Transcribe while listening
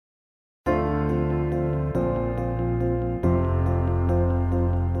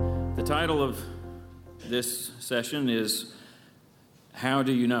The title of this session is, How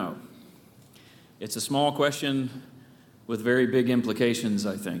Do You Know? It's a small question with very big implications,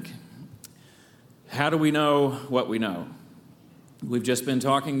 I think. How do we know what we know? We've just been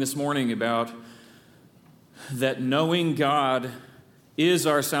talking this morning about that knowing God is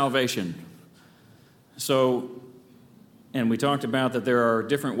our salvation. And we talked about that there are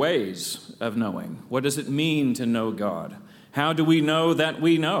different ways of knowing. What does it mean to know God? How do we know that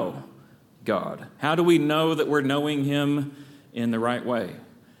we know God? How do we know that we're knowing Him in the right way?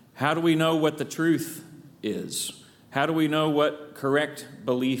 How do we know what the truth is? How do we know what correct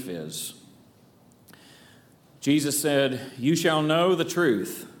belief is? Jesus said, "You shall know the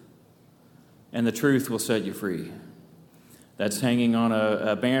truth, and the truth will set you free." That's hanging on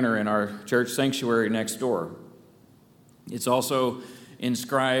a banner in our church sanctuary next door. It's also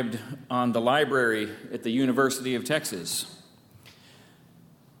inscribed on the library at the University of Texas.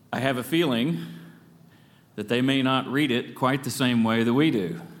 I have a feeling that they may not read it quite the same way that we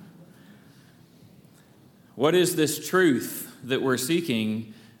do. What is this truth that we're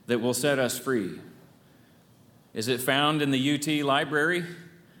seeking that will set us free? Is it found in the UT library?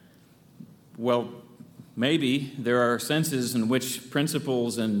 Well, maybe there are senses in which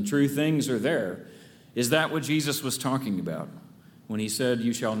principles and true things are there. Is that what Jesus was talking about when he said,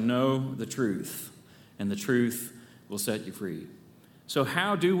 "You shall know the truth, and the truth will set you free"? So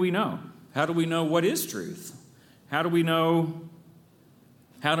how do we know? How do we know what is truth? How do we know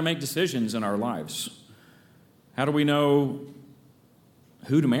how to make decisions in our lives? How do we know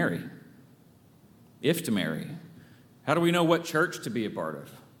who to marry? If to marry? How do we know what church to be a part of?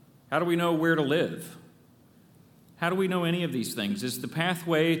 How do we know where to live? How do we know any of these things? Is the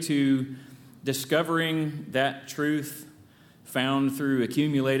pathway to discovering that truth found through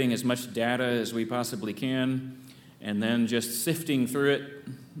accumulating as much data as we possibly can and then just sifting through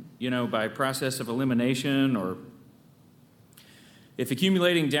it, by process of elimination? Or if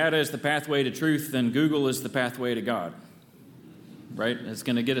accumulating data is the pathway to truth, then Google is the pathway to God, right? It's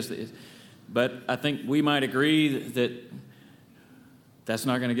going to get us. But I think we might agree that that's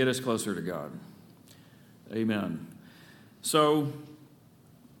not going to get us closer to God. Amen. So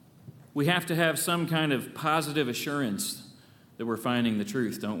we have to have some kind of positive assurance that we're finding the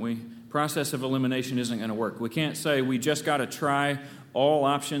truth, don't we? Process of elimination isn't going to work. We can't say we just got to try all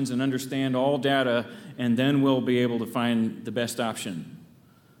options and understand all data, and then we'll be able to find the best option.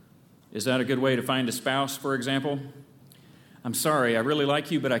 Is that a good way to find a spouse, for example? I'm sorry, I really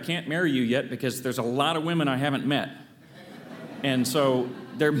like you, but I can't marry you yet because there's a lot of women I haven't met. And so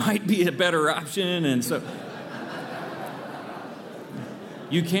there might be a better option, and so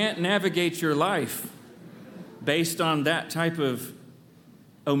you can't navigate your life based on that type of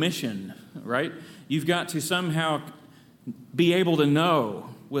omission, right? You've got to somehow be able to know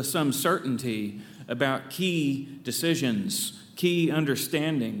with some certainty about key decisions, key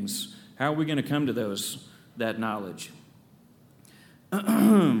understandings. How are we going to come to that knowledge?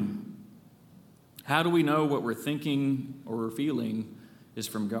 How do we know what we're thinking or we're feeling is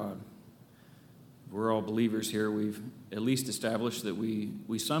from God? We're all believers here. We've at least established that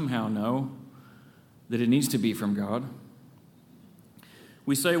we somehow know that it needs to be from God.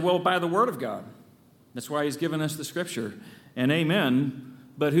 We say, well, by the Word of God. That's why He's given us the Scripture. And amen,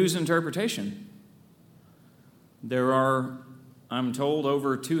 but whose interpretation? There are, I'm told,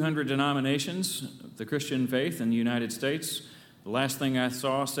 over 200 denominations of the Christian faith in the United States. The last thing I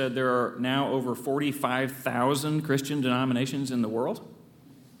saw said there are now over 45,000 Christian denominations in the world.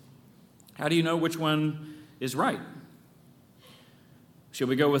 How do you know which one is right? Should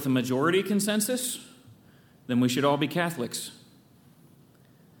we go with a majority consensus? Then we should all be Catholics.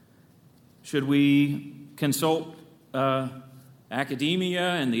 Should we consult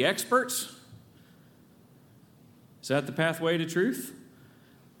academia and the experts? Is that the pathway to truth?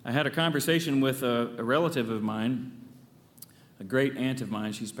 I had a conversation with a relative of mine, a great aunt of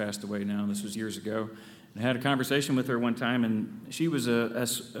mine. She's passed away now. This was years ago. And I had a conversation with her one time, and she was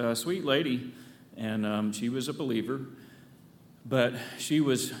a sweet lady, and she was a believer. But she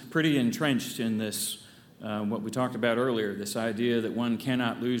was pretty entrenched in this, what we talked about earlier, this idea that one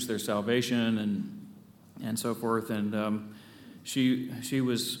cannot lose their salvation and so forth. And she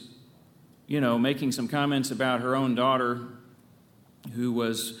was, making some comments about her own daughter who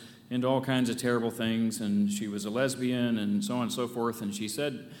was into all kinds of terrible things, and she was a lesbian and so on and so forth. And she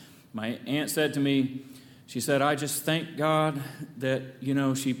said, my aunt said to me, she said, "I just thank God that,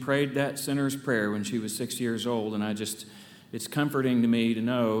 she prayed that sinner's prayer when she was 6 years old, and it's comforting to me to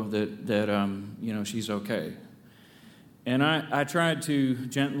know that she's okay." And I tried to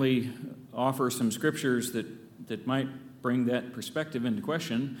gently offer some scriptures that might bring that perspective into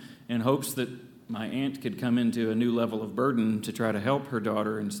question in hopes that my aunt could come into a new level of burden to try to help her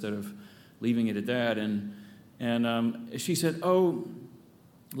daughter instead of leaving it at that. And she said, "Oh,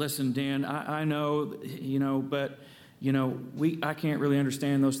 listen, Dan, I know, but, I can't really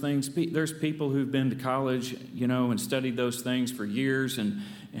understand those things. There's people who've been to college, and studied those things for years, and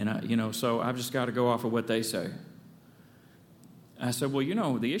so I've just got to go off of what they say." I said,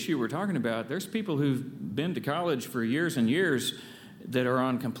 "Well, the issue we're talking about, there's people who've been to college for years and years that are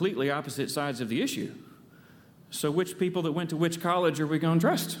on completely opposite sides of the issue. So which people that went to which college are we going to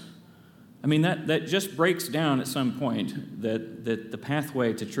trust?" I mean, that just breaks down at some point that the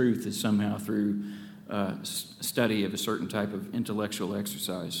pathway to truth is somehow through study of a certain type of intellectual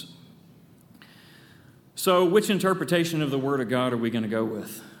exercise. So which interpretation of the Word of God are we going to go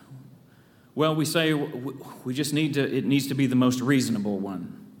with? Well, we say it needs to be the most reasonable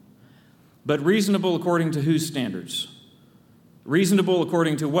one. But reasonable according to whose standards? Reasonable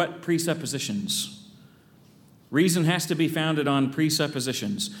according to what presuppositions? Reason has to be founded on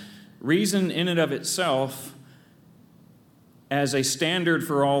presuppositions. Reason in and of itself, as a standard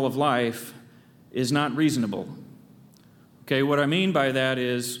for all of life, is not reasonable. Okay, what I mean by that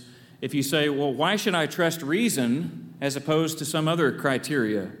is, if you say, well, why should I trust reason as opposed to some other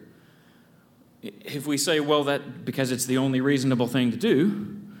criteria? If we say, well, that because it's the only reasonable thing to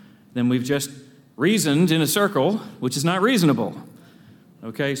do, then we've just reasoned in a circle, which is not reasonable.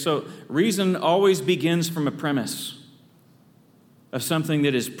 Okay, so reason always begins from a premise of something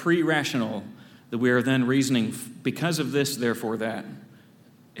that is pre-rational, that we are then reasoning because of this, therefore that.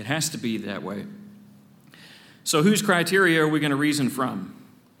 It has to be that way. So whose criteria are we going to reason from?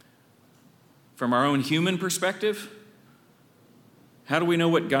 From our own human perspective? How do we know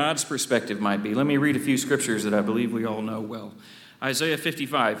what God's perspective might be? Let me read a few scriptures that I believe we all know well. Isaiah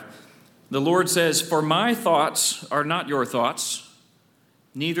 55. The Lord says, "For my thoughts are not your thoughts,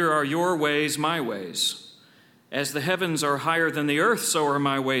 neither are your ways my ways. As the heavens are higher than the earth, so are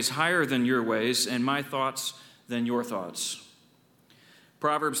my ways higher than your ways, and my thoughts than your thoughts."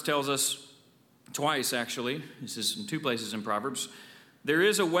 Proverbs tells us twice, actually, this is in two places in Proverbs, there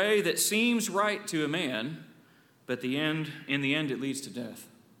is a way that seems right to a man, but in the end it leads to death.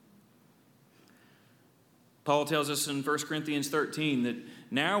 Paul tells us in 1 Corinthians 13 that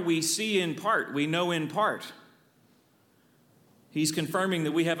now we see in part, we know in part. He's confirming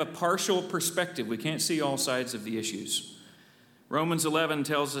that we have a partial perspective. We can't see all sides of the issues. Romans 11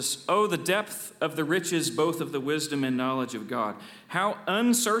 tells us, "Oh, the depth of the riches, both of the wisdom and knowledge of God. How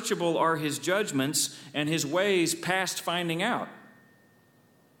unsearchable are his judgments and his ways past finding out.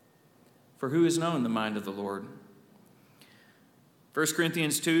 For who has known the mind of the Lord?" 1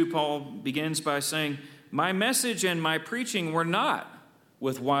 Corinthians 2, Paul begins by saying, "My message and my preaching were not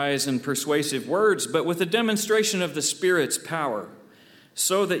with wise and persuasive words, but with a demonstration of the Spirit's power,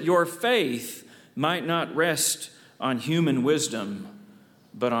 so that your faith might not rest on human wisdom,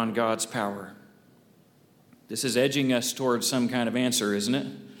 but on God's power." This is edging us towards some kind of answer, isn't it?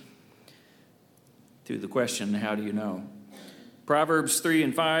 To the question, how do you know? Proverbs 3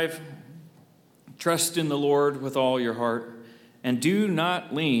 and 5, "Trust in the Lord with all your heart, and do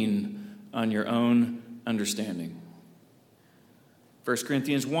not lean on your own understanding." 1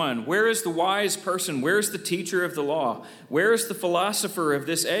 Corinthians 1, "Where is the wise person? Where is the teacher of the law? Where is the philosopher of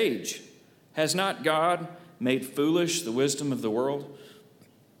this age? Has not God made foolish the wisdom of the world?"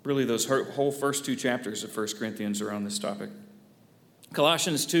 Really, those whole first two chapters of 1 Corinthians are on this topic.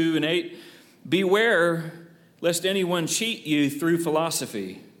 Colossians 2 and 8, "Beware lest anyone cheat you through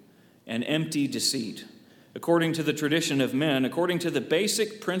philosophy and empty deceit, according to the tradition of men, according to the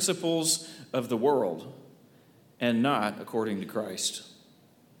basic principles of the world, and not according to Christ."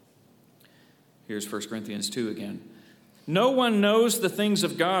 Here's 1 Corinthians 2 again. "No one knows the things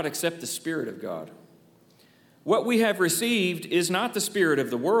of God except the Spirit of God. What we have received is not the spirit of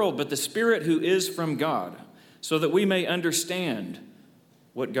the world, but the Spirit who is from God, so that we may understand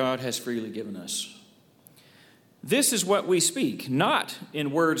what God has freely given us. This is what we speak, not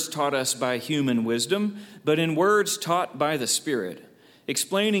in words taught us by human wisdom, but in words taught by the Spirit,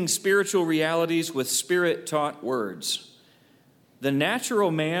 explaining spiritual realities with Spirit-taught words. The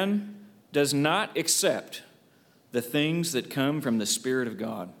natural man does not accept the things that come from the Spirit of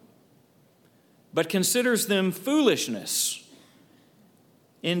God, but considers them foolishness.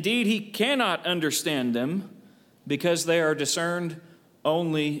 Indeed, he cannot understand them because they are discerned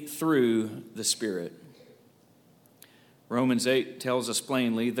only through the Spirit." Romans 8 tells us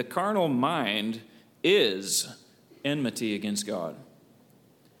plainly, the carnal mind is enmity against God,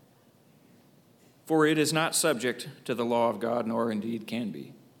 for it is not subject to the law of God, nor indeed can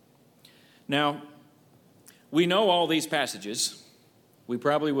be. Now, we know all these passages. We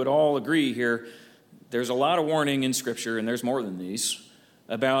probably would all agree here there's a lot of warning in Scripture, and there's more than these,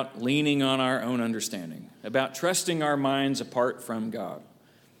 about leaning on our own understanding, about trusting our minds apart from God.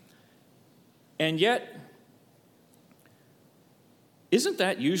 And yet, isn't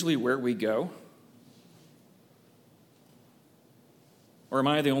that usually where we go? Or am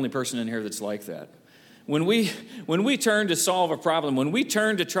I the only person in here that's like that? When we turn to solve a problem, when we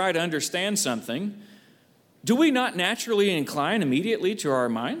turn to try to understand something, do we not naturally incline immediately to our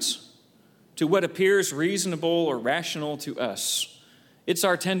minds, to what appears reasonable or rational to us? It's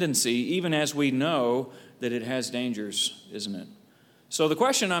our tendency, even as we know that it has dangers, isn't it? So the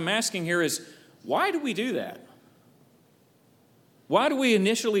question I'm asking here is, why do we do that? Why do we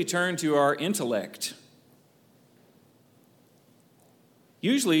initially turn to our intellect?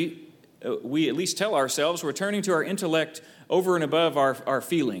 Usually, we at least tell ourselves we're turning to our intellect over and above our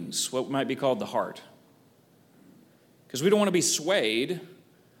feelings, what might be called the heart. Because we don't want to be swayed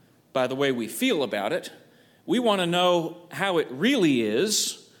by the way we feel about it. We want to know how it really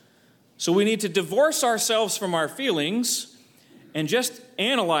is. So we need to divorce ourselves from our feelings and just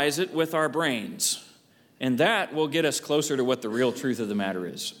analyze it with our brains. And that will get us closer to what the real truth of the matter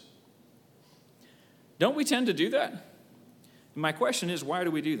is. Don't we tend to do that? And my question is, why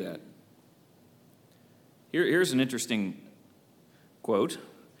do we do that? Here's an interesting quote.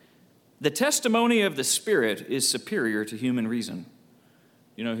 The testimony of the Spirit is superior to human reason.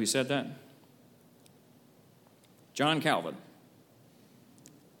 You know who said that? John Calvin.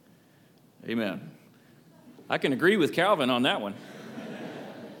 Amen. I can agree with Calvin on that one.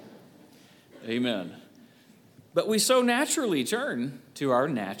 Amen. But we so naturally turn to our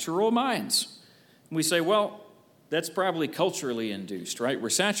natural minds. We say, well, that's probably culturally induced, right? We're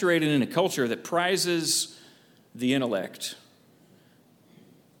saturated in a culture that prizes the intellect,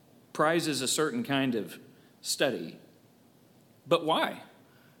 prizes a certain kind of study. But why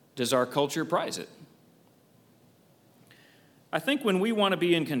does our culture prize it? I think when we want to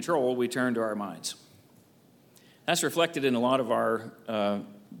be in control, we turn to our minds. That's reflected in a lot of our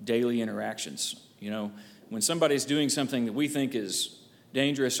daily interactions. You know, when somebody's doing something that we think is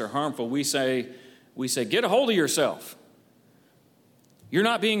dangerous or harmful, we say, get a hold of yourself. You're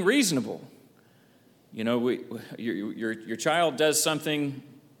not being reasonable. You know, your child does something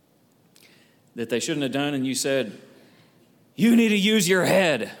that they shouldn't have done, and you said, you need to use your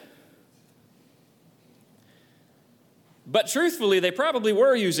head. But truthfully, they probably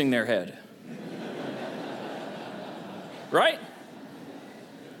were using their head. Right?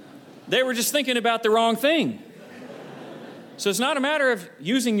 They were just thinking about the wrong thing. So it's not a matter of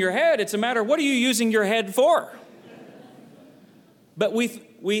using your head, it's a matter of what are you using your head for? But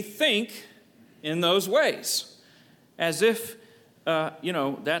we think in those ways, as if,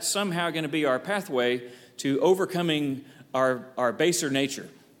 that's somehow going to be our pathway to overcoming our baser nature.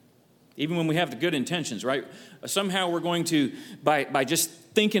 Even when we have the good intentions, right? Somehow we're going to, by just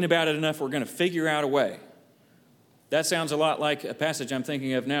thinking about it enough, we're going to figure out a way. That sounds a lot like a passage I'm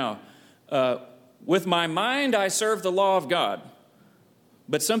thinking of now. With my mind, I serve the law of God,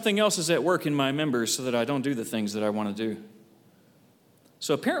 but something else is at work in my members so that I don't do the things that I want to do.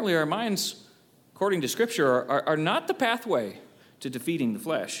 So apparently our minds, according to Scripture, are not the pathway to defeating the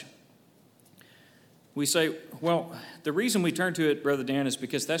flesh. We say, well, the reason we turn to it, Brother Dan, is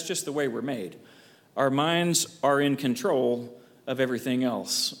because that's just the way we're made. Our minds are in control of everything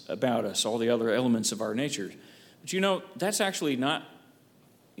else about us, all the other elements of our nature. But you know, that's actually not,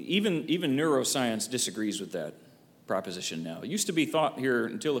 even neuroscience disagrees with that proposition now. It used to be thought here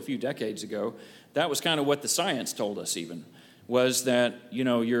until a few decades ago, that was kind of what the science told us even, was that, you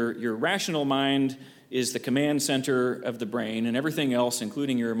know, your rational mind is the command center of the brain, and everything else,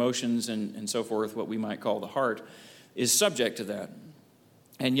 including your emotions and so forth, what we might call the heart, is subject to that.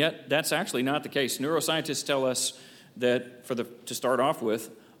 And yet, that's actually not the case. Neuroscientists tell us that, to start off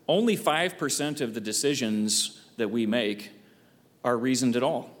with, only 5% of the decisions that we make are reasoned at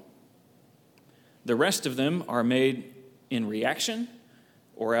all. The rest of them are made in reaction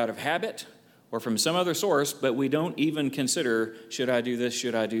or out of habit or from some other source, but we don't even consider, should I do this,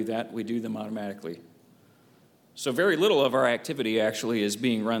 should I do that? We do them automatically. So very little of our activity actually is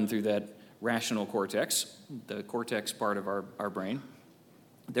being run through that rational cortex, the cortex part of our brain.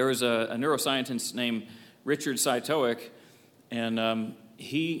 There was a neuroscientist named Richard Cytowic, and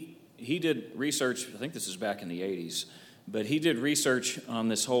he did research, I think this is back in the 80s, but he did research on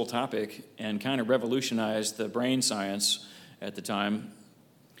this whole topic and kind of revolutionized the brain science at the time,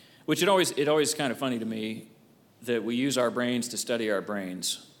 which it always kind of funny to me that we use our brains to study our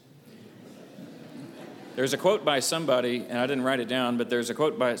brains. There's a quote by somebody, and I didn't write it down, but there's a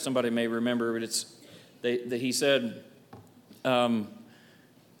quote by somebody may remember, but He said,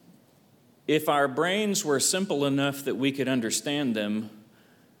 if our brains were simple enough that we could understand them,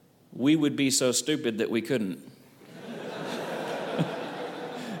 we would be so stupid that we couldn't.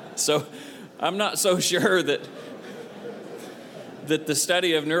 So I'm not so sure that the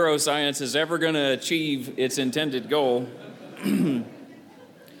study of neuroscience is ever going to achieve its intended goal.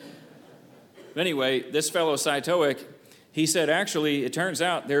 Anyway, this fellow Cytoic, he said, actually, it turns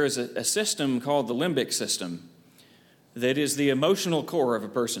out there is a system called the limbic system that is the emotional core of a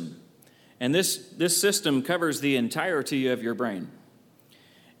person. And this system covers the entirety of your brain.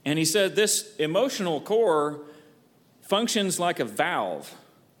 And he said this emotional core functions like a valve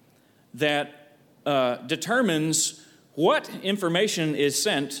that determines what information is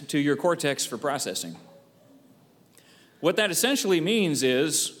sent to your cortex for processing. What that essentially means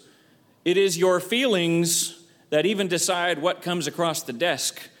is it is your feelings that even decide what comes across the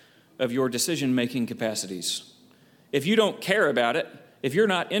desk of your decision-making capacities. If you don't care about it, if you're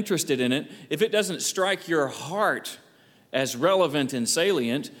not interested in it, if it doesn't strike your heart as relevant and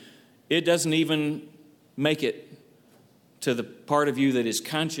salient, it doesn't even make it to the part of you that is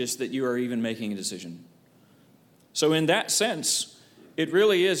conscious that you are even making a decision. So in that sense, it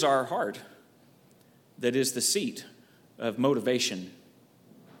really is our heart that is the seat of motivation.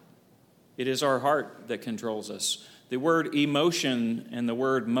 It is our heart that controls us. The word emotion and the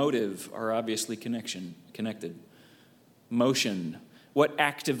word motive are obviously connected. Motion, what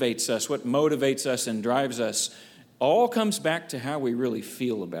activates us, what motivates us and drives us, all comes back to how we really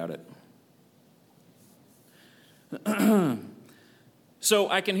feel about it. So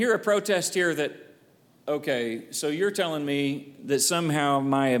I can hear a protest here that, okay, so you're telling me that somehow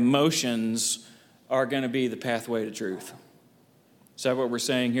my emotions are going to be the pathway to truth. Is that what we're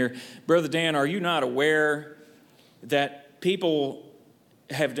saying here? Brother Dan, are you not aware that people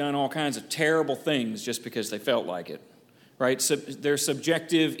have done all kinds of terrible things just because they felt like it, right? So their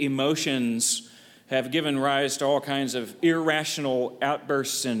subjective emotions have given rise to all kinds of irrational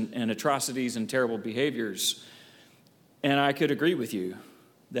outbursts and atrocities and terrible behaviors. And I could agree with you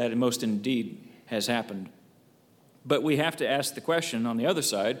that most indeed has happened. But we have to ask the question on the other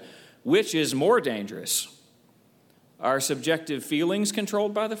side, which is more dangerous? Are subjective feelings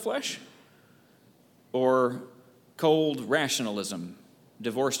controlled by the flesh? Or cold rationalism,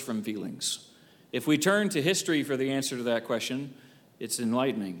 divorced from feelings? If we turn to history for the answer to that question, it's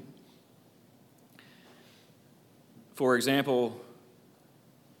enlightening. For example,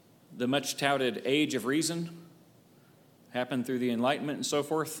 the much touted Age of Reason happened through the Enlightenment and so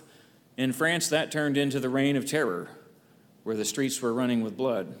forth. In France, that turned into the Reign of Terror, where the streets were running with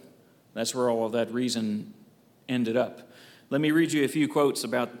blood. That's where all of that reason ended up. Let me read you a few quotes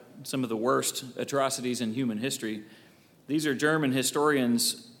about some of the worst atrocities in human history. These are German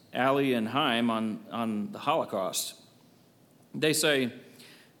historians Alley and Heim on the Holocaust. They say,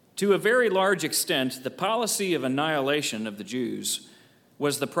 to a very large extent, the policy of annihilation of the Jews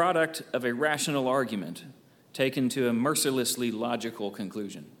was the product of a rational argument taken to a mercilessly logical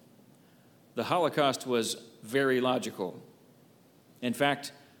conclusion. The Holocaust was very logical. In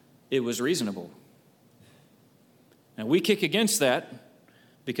fact, it was reasonable. Now, we kick against that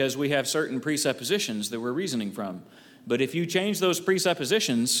because we have certain presuppositions that we're reasoning from. But if you change those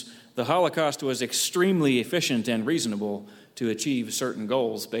presuppositions, the Holocaust was extremely efficient and reasonable to achieve certain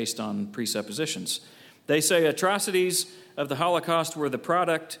goals based on presuppositions. They say atrocities of the Holocaust were the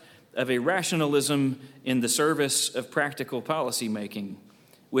product of a rationalism in the service of practical policy making,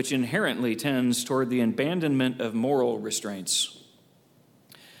 which inherently tends toward the abandonment of moral restraints.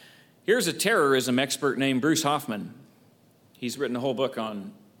 Here's a terrorism expert named Bruce Hoffman. He's written a whole book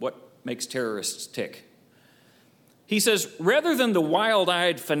on what makes terrorists tick. He says, rather than the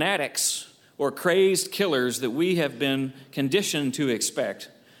wild-eyed fanatics or crazed killers that we have been conditioned to expect,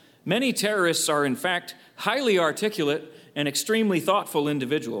 many terrorists are in fact highly articulate and extremely thoughtful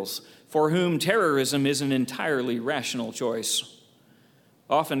individuals for whom terrorism is an entirely rational choice,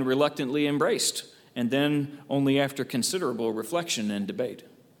 often reluctantly embraced, and then only after considerable reflection and debate.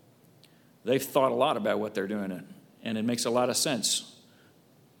 They've thought a lot about what they're doing, and it makes a lot of sense.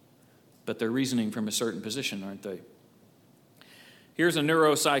 But they're reasoning from a certain position, aren't they? Here's a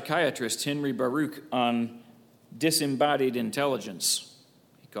neuropsychiatrist, Henry Baruch, on disembodied intelligence,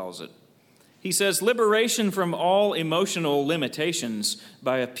 he calls it. He says, liberation from all emotional limitations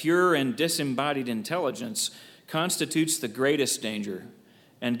by a pure and disembodied intelligence constitutes the greatest danger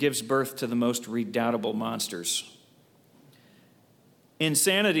and gives birth to the most redoubtable monsters.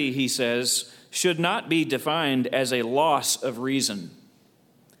 Insanity, he says, should not be defined as a loss of reason.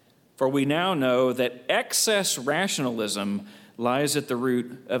 For we now know that excess rationalism lies at the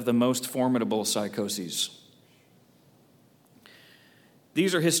root of the most formidable psychoses.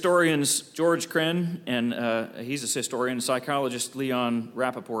 These are historians George Krenn, and he's a historian, psychologist Leon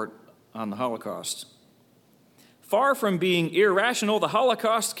Rappaport on the Holocaust. Far from being irrational, the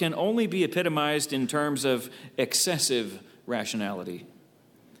Holocaust can only be epitomized in terms of excessive rationality.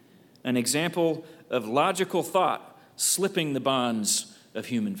 An example of logical thought slipping the bonds of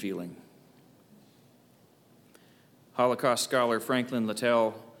human feeling. Holocaust scholar Franklin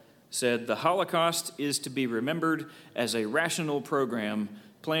Littell said, "The Holocaust is to be remembered as a rational program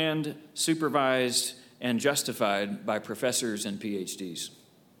planned, supervised, and justified by professors and PhDs."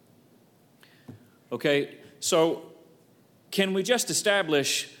 Okay, so can we just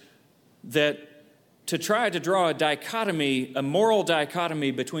establish that to try to draw a dichotomy, a moral dichotomy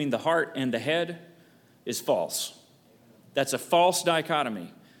between the heart and the head is false? That's a false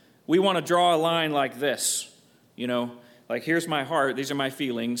dichotomy. We want to draw a line like this, like here's my heart, these are my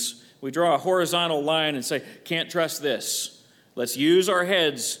feelings. We draw a horizontal line and say, can't trust this. Let's use our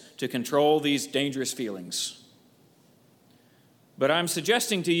heads to control these dangerous feelings. But I'm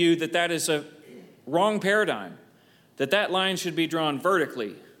suggesting to you that that is a wrong paradigm, that line should be drawn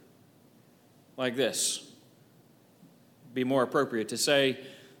vertically, like this. Be more appropriate to say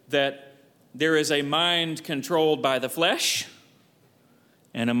that there is a mind controlled by the flesh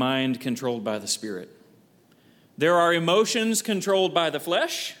and a mind controlled by the Spirit. There are emotions controlled by the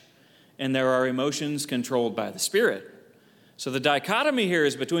flesh, and there are emotions controlled by the Spirit. So the dichotomy here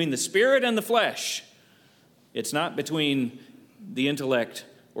is between the Spirit and the flesh. It's not between the intellect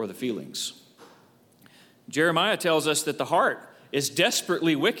or the feelings. Jeremiah tells us that the heart is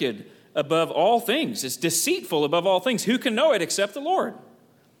desperately wicked above all things. It's deceitful above all things. Who can know it except the Lord?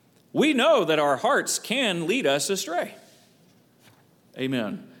 We know that our hearts can lead us astray.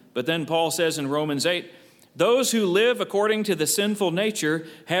 Amen. But then Paul says in Romans 8, those who live according to the sinful nature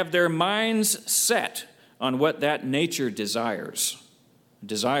have their minds set on what that nature desires.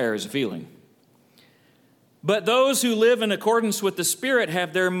 Desire is a feeling. But those who live in accordance with the Spirit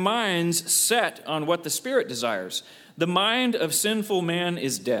have their minds set on what the Spirit desires. The mind of sinful man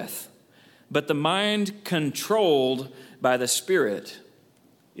is death, but the mind controlled by the Spirit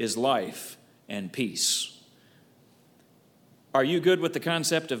is life and peace. Are you good with the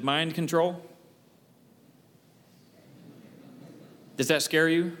concept of mind control? Does that scare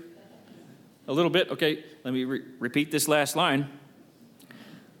you? A little bit? Okay, let me repeat this last line.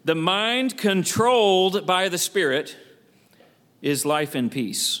 The mind controlled by the Spirit is life and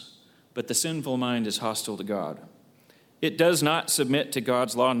peace, but the sinful mind is hostile to God. It does not submit to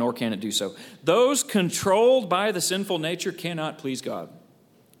God's law, nor can it do so. Those controlled by the sinful nature cannot please God.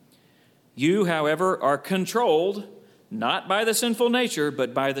 You, however, are controlled not by the sinful nature,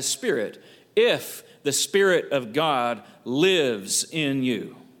 but by the Spirit, if the Spirit of God lives in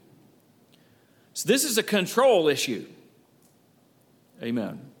you. So this is a control issue.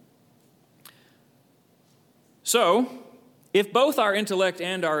 Amen. So, if both our intellect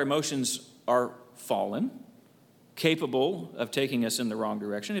and our emotions are fallen, capable of taking us in the wrong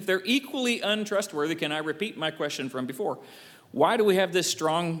direction, if they're equally untrustworthy, can I repeat my question from before? Why do we have this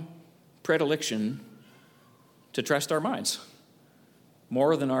strong predilection to trust our minds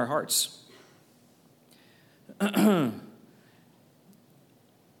more than our hearts?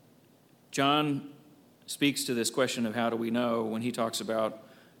 John speaks to this question of how do we know when he talks about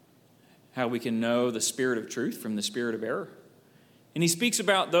how we can know the spirit of truth from the spirit of error. And he speaks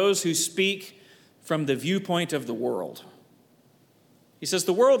about those who speak from the viewpoint of the world. He says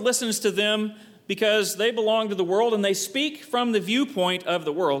the world listens to them because they belong to the world and they speak from the viewpoint of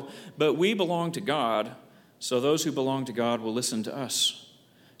the world, but we belong to God, so those who belong to God will listen to us.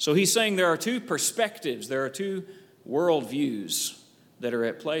 So he's saying there are two perspectives, there are two worldviews that are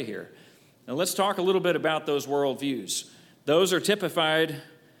at play here. Now let's talk a little bit about those worldviews. Those are typified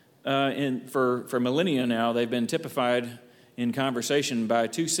for millennia now. They've been typified in conversation by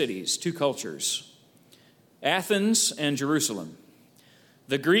two cities, two cultures, Athens and Jerusalem.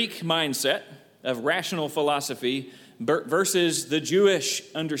 The Greek mindset of rational philosophy versus the Jewish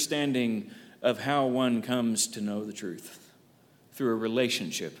understanding of how one comes to know the truth through a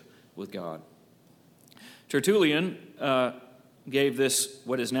relationship with God. Tertullian gave this,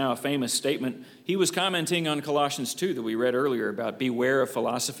 what is now a famous statement. He was commenting on Colossians 2 that we read earlier about beware of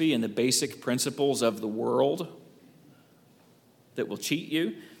philosophy and the basic principles of the world that will cheat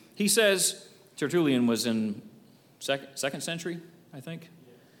you. He says, Tertullian was in second century, I think.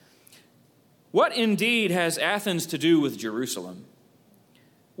 What indeed has Athens to do with Jerusalem?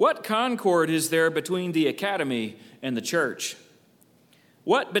 What concord is there between the academy and the church?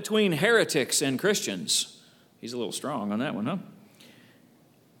 What between heretics and Christians? He's a little strong on that one, huh?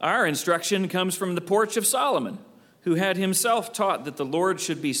 Our instruction comes from the Porch of Solomon, who had himself taught that the Lord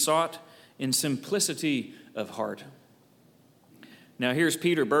should be sought in simplicity of heart. Now here's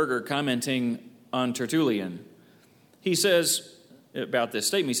Peter Berger commenting on Tertullian. He says about this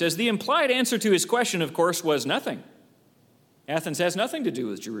statement, he says, the implied answer to his question, of course, was nothing. Athens has nothing to do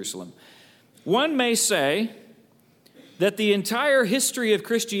with Jerusalem. One may say that the entire history of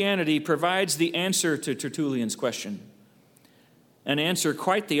Christianity provides the answer to Tertullian's question, an answer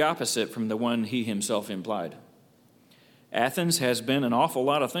quite the opposite from the one he himself implied. Athens has been an awful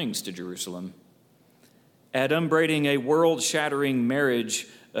lot of things to Jerusalem, adumbrating a world-shattering marriage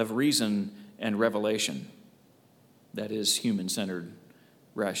of reason and revelation. That is human-centered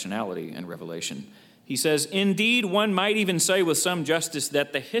rationality and revelation. He says, indeed, one might even say with some justice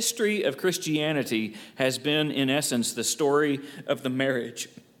that the history of Christianity has been, in essence, the story of the marriage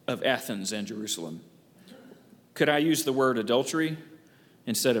of Athens and Jerusalem. Could I use the word adultery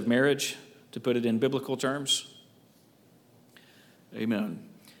instead of marriage to put it in biblical terms? Amen.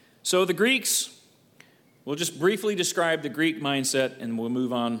 So the Greeks, we'll just briefly describe the Greek mindset and we'll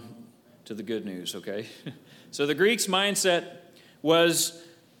move on to the good news, okay? So the Greeks' mindset was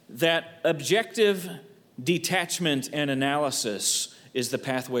that objective detachment and analysis is the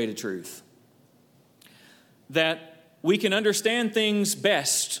pathway to truth. That we can understand things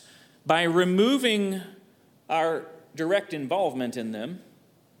best by removing our direct involvement in them,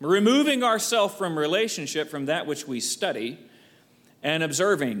 removing ourselves from relationship from that which we study, and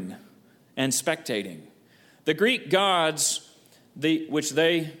observing and spectating. The Greek gods, which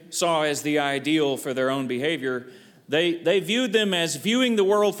they saw as the ideal for their own behavior, they viewed them as viewing the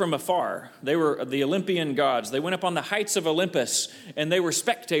world from afar. They were the Olympian gods. They went up on the heights of Olympus, and they were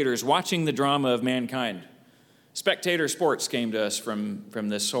spectators watching the drama of mankind. Spectator sports came to us from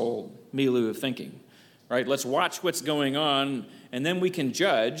this whole milieu of thinking. Right? Let's watch what's going on, and then we can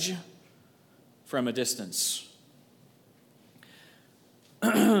judge from a distance.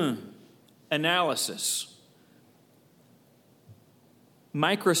 Analysis.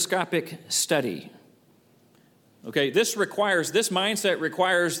 Microscopic study. Okay, this mindset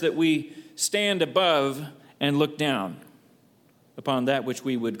requires that we stand above and look down upon that which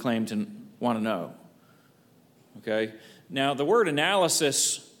we would claim to want to know. Okay? Now, the word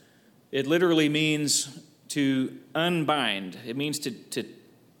analysis, it literally means to unbind. It means to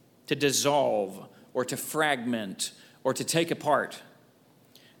dissolve or to fragment or to take apart.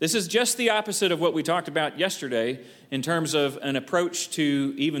 This is just the opposite of what we talked about yesterday in terms of an approach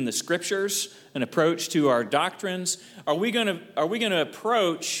to even the scriptures, an approach to our doctrines. Are we going to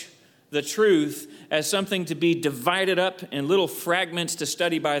approach the truth as something to be divided up in little fragments to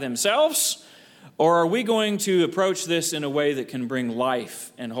study by themselves? Or are we going to approach this in a way that can bring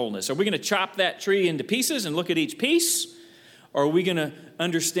life and wholeness? Are we going to chop that tree into pieces and look at each piece? Or are we going to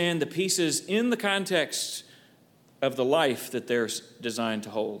understand the pieces in the context of the life that they're designed to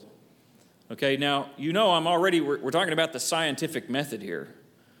hold? Okay, now, we're talking about the scientific method here,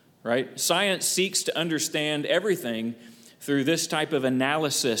 right? Science seeks to understand everything through this type of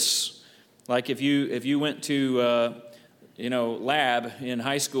analysis. Like if you went to, lab in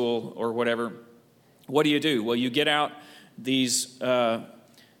high school or whatever, what do? Well, you get out these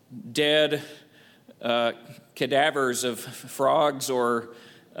dead cadavers of frogs or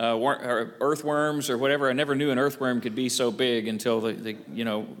earthworms or whatever. I never knew an earthworm could be so big until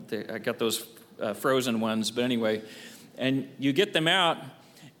I got those frozen ones. But anyway, and you get them out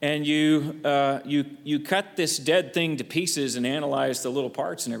and you cut this dead thing to pieces and analyze the little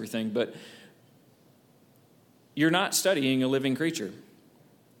parts and everything. But you're not studying a living creature.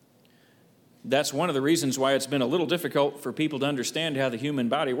 That's one of the reasons why it's been a little difficult for people to understand how the human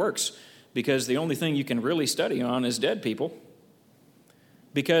body works, because the only thing you can really study on is dead people.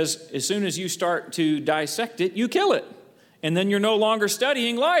 Because as soon as you start to dissect it, you kill it. And then you're no longer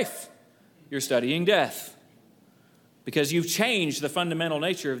studying life. You're studying death. Because you've changed the fundamental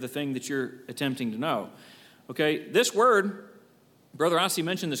nature of the thing that you're attempting to know. Okay, this word, Brother Ossie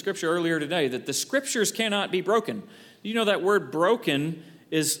mentioned the scripture earlier today, that the scriptures cannot be broken. You know that word broken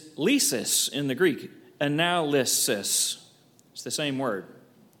is lysis in the Greek, analysis. It's the same word.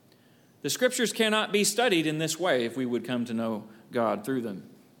 The scriptures cannot be studied in this way if we would come to know God through them.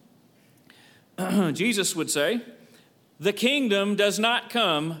 Jesus would say, the kingdom does not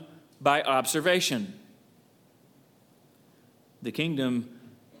come by observation. The kingdom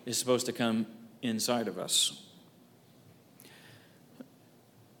is supposed to come inside of us.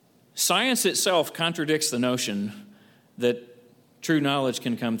 Science itself contradicts the notion that true knowledge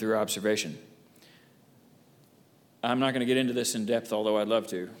can come through observation. I'm not going to get into this in depth, although I'd love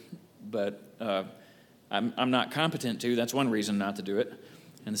to. But I'm not competent to. That's one reason not to do it.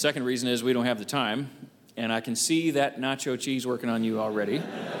 And the second reason is we don't have the time. And I can see that nacho cheese working on you already.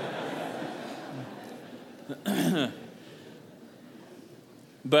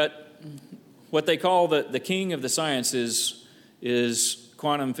 But what they call the king of the sciences is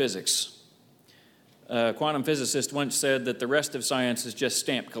quantum physics. A quantum physicist once said that the rest of science is just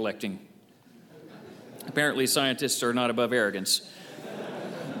stamp collecting. Apparently, scientists are not above arrogance.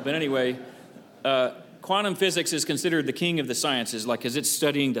 But anyway, quantum physics is considered the king of the sciences, because it's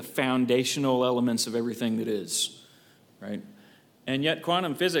studying the foundational elements of everything that is, right? And yet,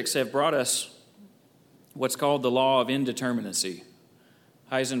 quantum physics have brought us what's called the law of indeterminacy.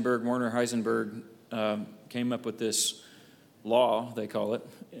 Werner Heisenberg, came up with this law, they call it.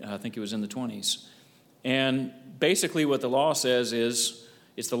 I think it was in the 1920s. And basically what the law says is,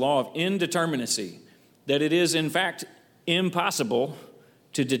 it's the law of indeterminacy, that it is in fact impossible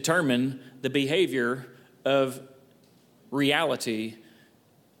to determine the behavior of reality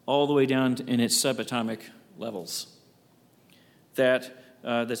all the way down in its subatomic levels. That's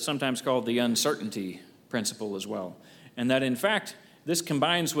sometimes called the uncertainty principle as well. And that in fact, this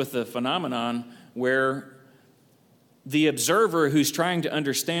combines with the phenomenon where the observer who's trying to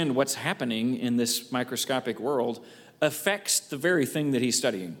understand what's happening in this microscopic world affects the very thing that he's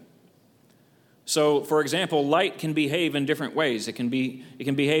studying. So, for example, light can behave in different ways. It can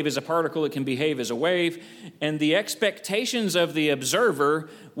behave as a particle, it can behave as a wave, and the expectations of the observer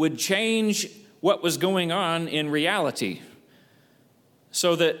would change what was going on in reality.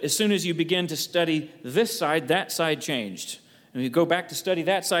 So that as soon as you begin to study this side, that side changed. And you go back to study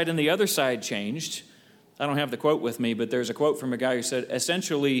that side, and the other side changed. I don't have the quote with me, but there's a quote from a guy who said,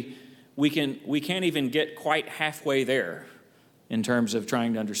 essentially, we can't even get quite halfway there in terms of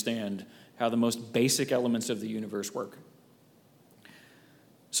trying to understand how the most basic elements of the universe work.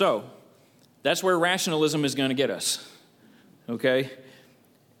 So, that's where rationalism is going to get us, okay?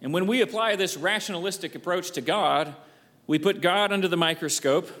 And when we apply this rationalistic approach to God, we put God under the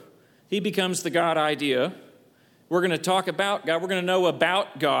microscope. He becomes the God idea. We're going to talk about God. We're going to know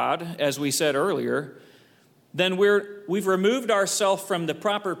about God, as we said earlier. Then we've removed ourselves from the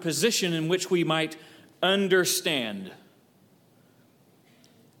proper position in which we might understand.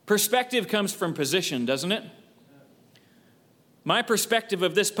 Perspective comes from position, doesn't it? My perspective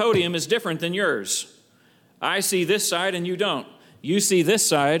of this podium is different than yours. I see this side and you don't. You see this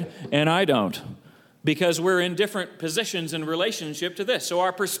side and I don't, because we're in different positions in relationship to this. So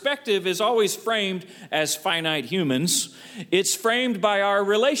our perspective is always framed as finite humans. It's framed by our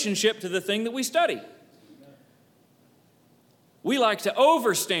relationship to the thing that we study. We like to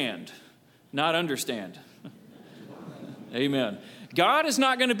overstand, not understand. Amen. God is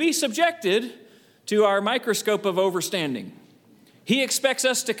not going to be subjected to our microscope of overstanding. He expects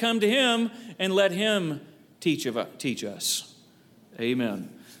us to come to Him and let Him teach us. Amen.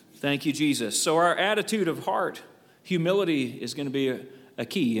 Thank you, Jesus. So our attitude of heart, humility, is going to be a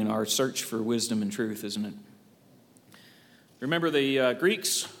key in our search for wisdom and truth, isn't it? Remember the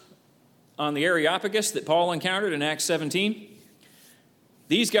Greeks on the Areopagus that Paul encountered in Acts 17?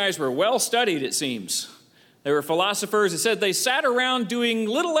 These guys were well studied, it seems. They were philosophers. It said they sat around doing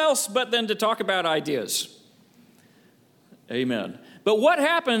little else but than to talk about ideas. Amen. But what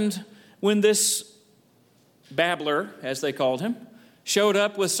happened when this babbler, as they called him, showed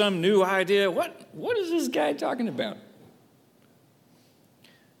up with some new idea? What is this guy talking about?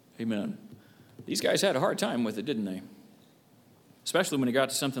 Amen. These guys had a hard time with it, didn't they? Especially when it got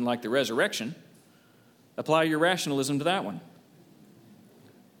to something like the resurrection. Apply your rationalism to that one.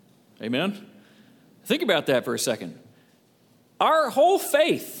 Amen. Think about that for a second. Our whole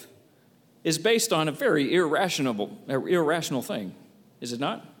faith is based on a very irrational thing, is it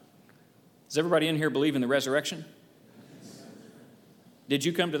not? Does everybody in here believe in the resurrection? Did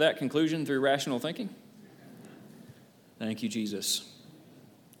you come to that conclusion through rational thinking? Thank you, Jesus.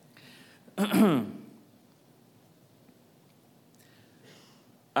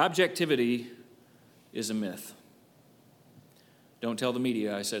 Objectivity is a myth. Don't tell the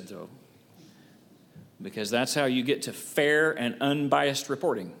media I said so. Because that's how you get to fair and unbiased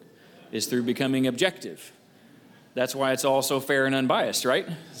reporting, is through becoming objective. That's why it's all so fair and unbiased, right?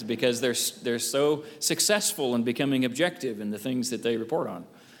 It's because they're so successful in becoming objective in the things that they report on.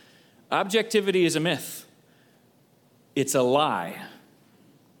 Objectivity is a myth. It's a lie.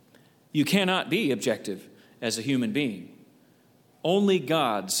 You cannot be objective as a human being. Only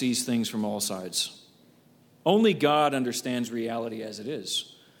God sees things from all sides. Only God understands reality as it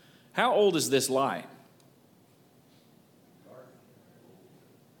is. How old is this lie?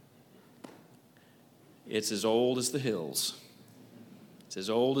 It's as old as the hills. It's as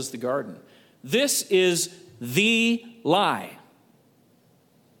old as the garden. This is the lie,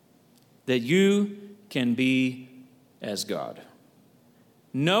 that you can be as God,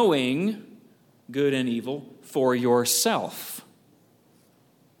 knowing good and evil for yourself.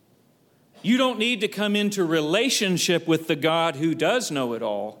 You don't need to come into relationship with the God who does know it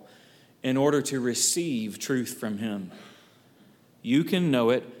all in order to receive truth from him. You can know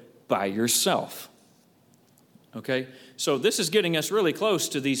it by yourself. Okay? So this is getting us really close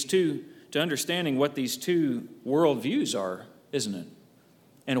to to understanding what these two worldviews are, isn't it?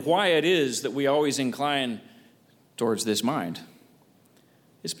 And why it is that we always incline towards this mind.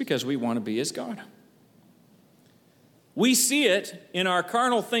 It's because we want to be as God. We see it in our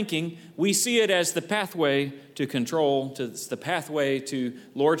carnal thinking. We see it as the pathway to control, the pathway to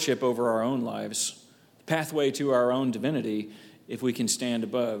lordship over our own lives, the pathway to our own divinity if we can stand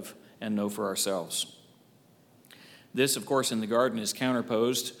above and know for ourselves. This, of course, in the garden is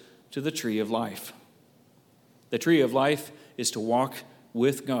counterposed to the tree of life. The tree of life is to walk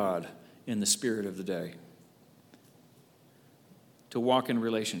with God in the spirit of the day, to walk in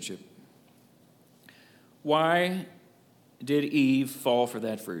relationship. Why did Eve fall for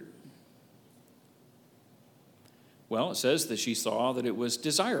that fruit? Well, it says that she saw that it was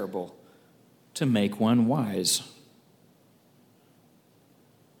desirable to make one wise.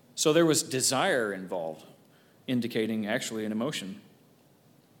 So there was desire involved, indicating actually an emotion.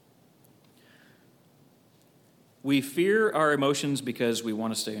 We fear our emotions because we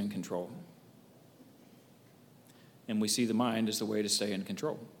want to stay in control. And we see the mind as the way to stay in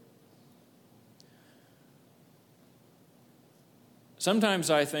control. Sometimes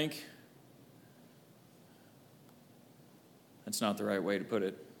I think, that's not the right way to put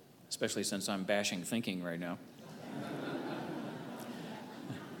it, especially since I'm bashing thinking right now.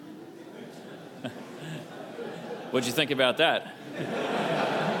 What'd you think about that?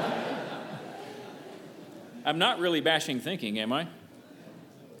 I'm not really bashing thinking, am I?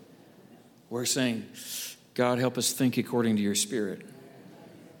 We're saying, God, help us think according to your Spirit.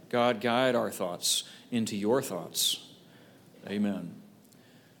 God, guide our thoughts into your thoughts. Amen.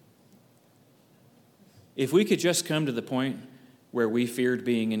 If we could just come to the point where we feared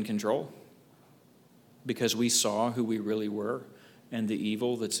being in control because we saw who we really were and the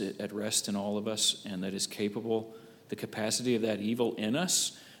evil that's at rest in all of us and that is capable, the capacity of that evil in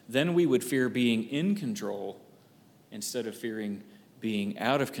us, then we would fear being in control instead of fearing being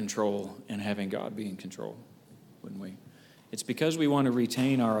out of control and having God be in control, wouldn't we? It's because we want to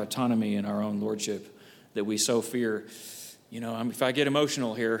retain our autonomy and our own lordship that we so fear, if I get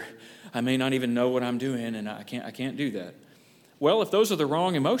emotional here, I may not even know what I'm doing, and I can't do that. Well, if those are the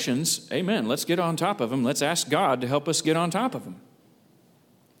wrong emotions, amen, let's get on top of them. Let's ask God to help us get on top of them.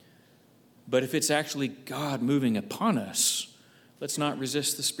 But if it's actually God moving upon us, let's not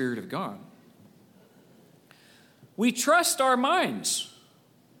resist the Spirit of God. We trust our minds.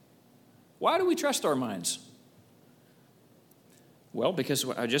 Why do we trust our minds? Well, because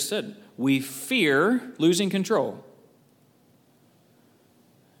I just said, we fear losing control.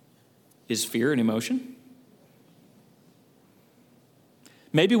 Is fear an emotion?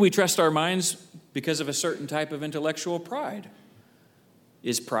 Maybe we trust our minds because of a certain type of intellectual pride.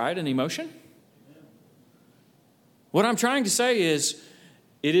 Is pride an emotion? What I'm trying to say is,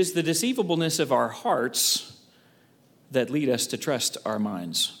 it is the deceivableness of our hearts that lead us to trust our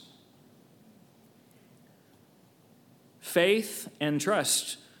minds. Faith and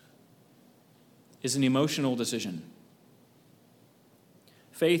trust is an emotional decision.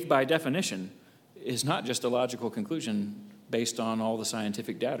 Faith, by definition, is not just a logical conclusion based on all the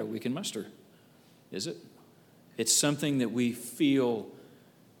scientific data we can muster, is it? It's something that we feel,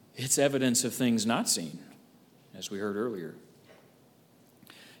 it's evidence of things not seen, as we heard earlier.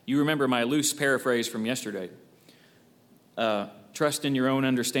 You remember my loose paraphrase from yesterday. Trust in your own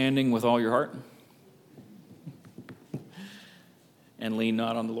understanding with all your heart and lean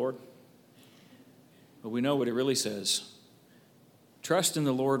not on the Lord. But we know what it really says. Trust in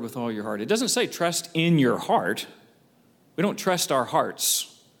the Lord with all your heart. It doesn't say trust in your heart. We don't trust our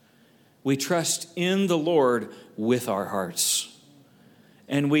hearts. We trust in the Lord with our hearts.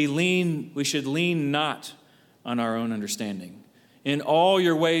 And we should lean not on our own understanding. In all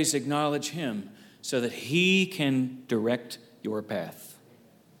your ways acknowledge him so that he can direct your path.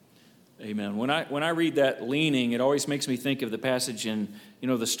 Amen. When I read that leaning, it always makes me think of the passage in,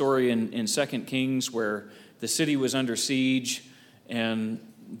 the story in 2 Kings where the city was under siege and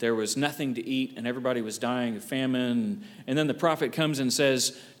there was nothing to eat and everybody was dying of famine. And then the prophet comes and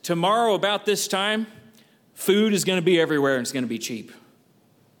says, tomorrow about this time, food is going to be everywhere and it's going to be cheap.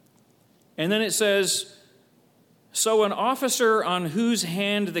 And then it says, So an officer on whose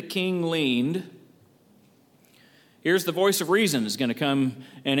hand the king leaned, here's the voice of reason is going to come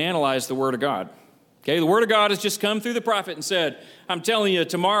and analyze the Word of God. Okay, the Word of God has just come through the prophet and said, I'm telling you,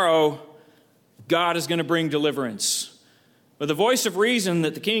 tomorrow God is going to bring deliverance. But the voice of reason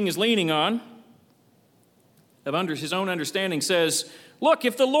that the king is leaning on, of his own understanding, says, look,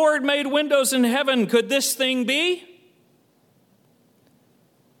 if the Lord made windows in heaven, could this thing be?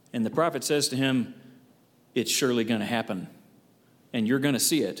 And the prophet says to him, it's surely going to happen, and you're going to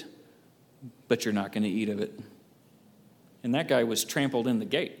see it, but you're not going to eat of it. And that guy was trampled in the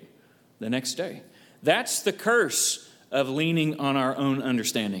gate the next day. That's the curse of leaning on our own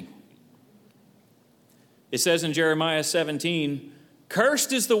understanding. It says in Jeremiah 17,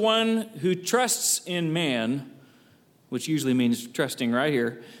 cursed is the one who trusts in man, which usually means trusting right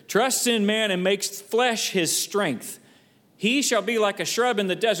here, trusts in man and makes flesh his strength. He shall be like a shrub in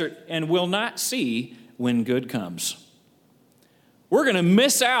the desert and will not see when good comes. We're going to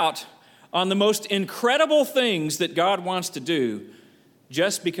miss out on the most incredible things that God wants to do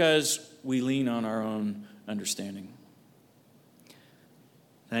just because we lean on our own understanding.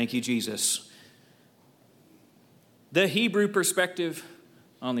 Thank you, Jesus. The Hebrew perspective,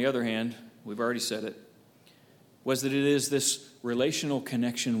 on the other hand, we've already said it, was that it is this relational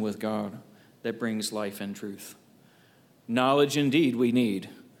connection with God that brings life and truth. Knowledge indeed we need.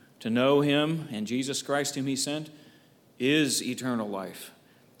 To know Him and Jesus Christ whom He sent is eternal life.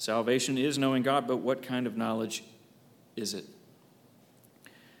 Salvation is knowing God, but what kind of knowledge is it?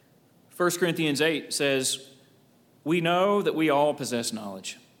 1 Corinthians 8 says, we know that we all possess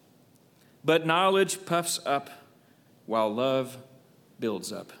knowledge, but knowledge puffs up while love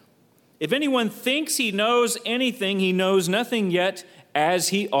builds up. If anyone thinks he knows anything, he knows nothing yet as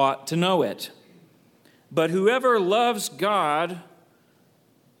he ought to know it. But whoever loves God,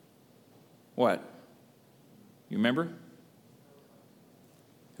 what? You remember?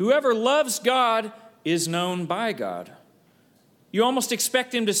 Whoever loves God is known by God. You almost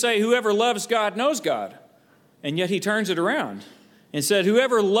expect him to say, whoever loves God knows God. And yet he turns it around and said,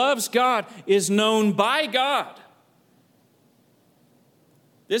 whoever loves God is known by God.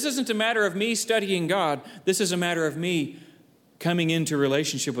 This isn't a matter of me studying God. This is a matter of me coming into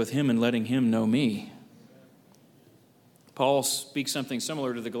relationship with Him and letting Him know me. Paul speaks something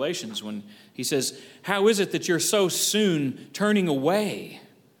similar to the Galatians when he says, how is it that you're so soon turning away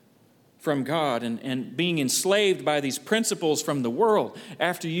from God and being enslaved by these principles from the world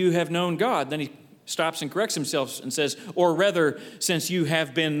after you have known God? Then he stops and corrects himself and says, or rather, since you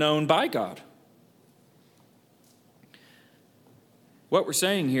have been known by God. What we're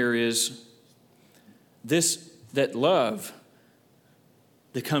saying here is that love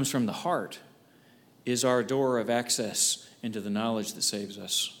that comes from the heart is our door of access into the knowledge that saves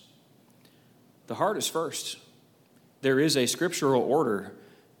us. The heart is first. There is a scriptural order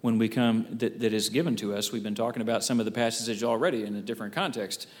when we come that is given to us. We've been talking about some of the passages already in a different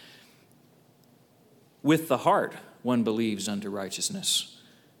context. With the heart one believes unto righteousness,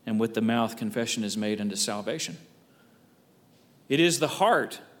 and with the mouth confession is made unto salvation. It is the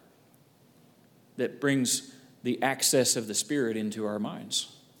heart that brings the access of the Spirit into our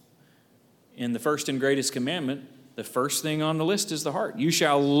minds. In the first and greatest commandment, the first thing on the list is the heart. You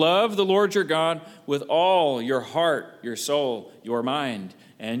shall love the Lord your God with all your heart, your soul, your mind,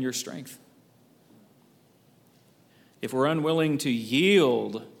 and your strength. If we're unwilling to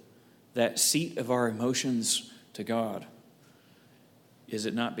yield that seat of our emotions to God, is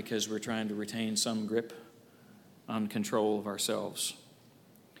it not because we're trying to retain some grip on control of ourselves?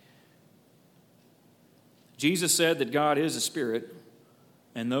 Jesus said that God is a spirit,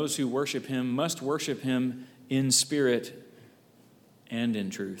 and those who worship Him must worship Him in spirit and in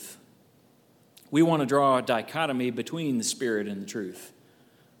truth. We want to draw a dichotomy between the spirit and the truth,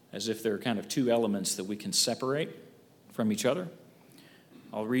 as if they're kind of two elements that we can separate from each other.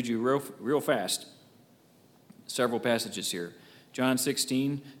 I'll read you real fast several passages here. John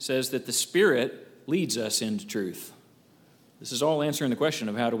 16 says that the Spirit leads us into truth. This is all answering the question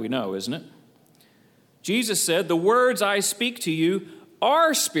of how do we know, isn't it? Jesus said, the words I speak to you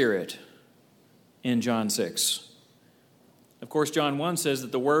are spirit, in John 6. Of course, John 1 says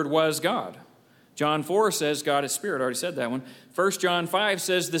that the Word was God. John 4 says God is spirit. I already said that one. 1 John 5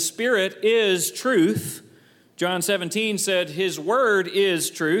 says the Spirit is truth. John 17 said His Word is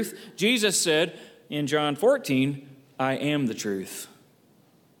truth. Jesus said in John 14, I am the truth.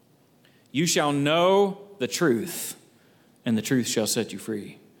 You shall know the truth, and the truth shall set you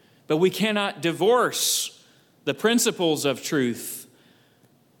free. But we cannot divorce the principles of truth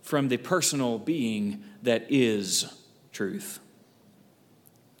from the personal being that is truth.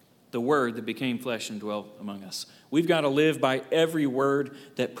 the Word that became flesh and dwelt among us. We've got to live by every word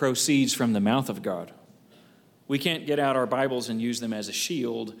that proceeds from the mouth of God. We can't get out our Bibles and use them as a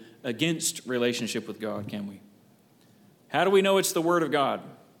shield against relationship with God, can we? How do we know it's the Word of God?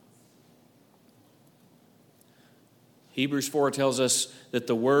 Hebrews 4 tells us that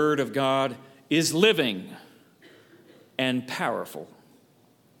the Word of God is living and powerful.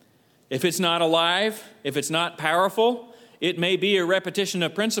 If it's not alive, if it's not powerful, it may be a repetition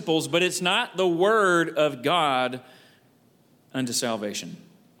of principles, but it's not the Word of God unto salvation.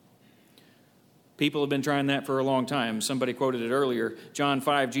 People have been trying that for a long time. Somebody quoted it earlier. John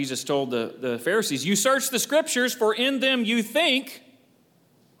 5, Jesus told the Pharisees, "You search the Scriptures, for in them you think,"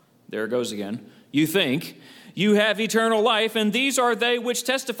 there it goes again, "you think, you have eternal life, and these are they which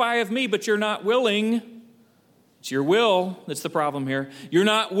testify of me, but you're not willing." It's your will that's the problem here. You're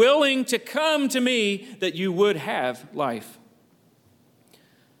not willing to come to me that you would have life.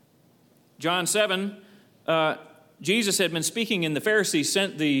 John 7, Jesus had been speaking, and the Pharisees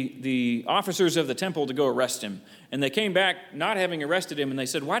sent the officers of the temple to go arrest him. And they came back not having arrested him, and they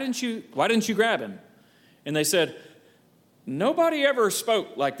said, why didn't you grab him? And they said, nobody ever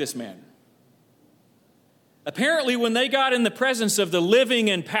spoke like this man. Apparently, when they got in the presence of the living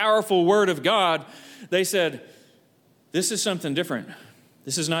and powerful Word of God, they said, this is something different.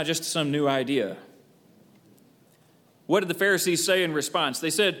 This is not just some new idea. What did the Pharisees say in response? They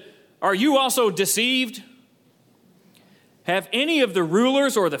said, are you also deceived? Have any of the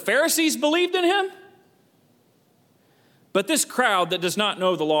rulers or the Pharisees believed in him? But this crowd that does not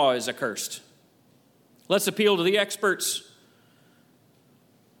know the law is accursed. Let's appeal to the experts.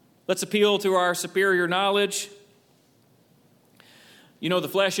 Let's appeal to our superior knowledge. You know, the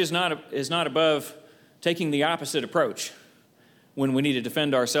flesh is not above taking the opposite approach when we need to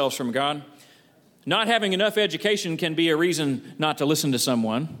defend ourselves from God. Not having enough education can be a reason not to listen to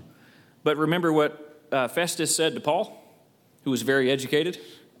someone. But remember what Festus said to Paul, who was very educated.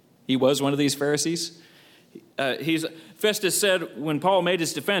 He was one of these Pharisees. Festus said, when Paul made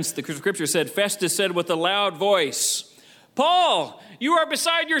his defense, the scripture said, Festus said with a loud voice, Paul, you are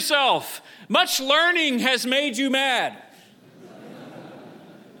beside yourself. Much learning has made you mad.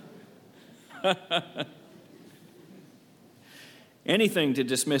 Anything to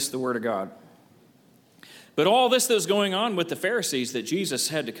dismiss the Word of God. But all this that was going on with the Pharisees that Jesus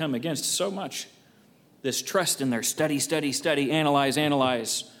had to come against so much, this trust in their study,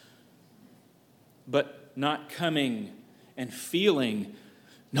 analyze, but not coming and feeling,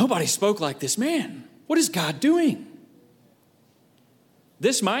 nobody spoke like this man. What is God doing?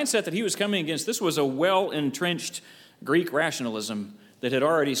 This mindset that he was coming against, this was a well-entrenched Greek rationalism that had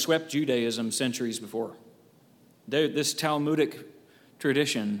already swept Judaism centuries before. This Talmudic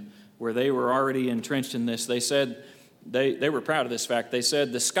tradition where they were already entrenched in this, they said, they were proud of this fact. They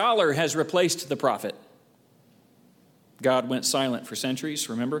said, the scholar has replaced the prophet. God went silent for centuries,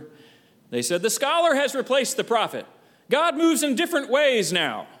 remember? They said, the scholar has replaced the prophet. God moves in different ways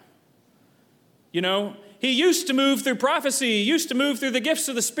now. You know, he used to move through prophecy. He used to move through the gifts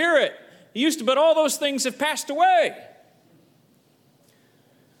of the Spirit. But all those things have passed away.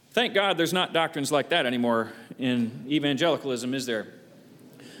 Thank God there's not doctrines like that anymore in evangelicalism, is there?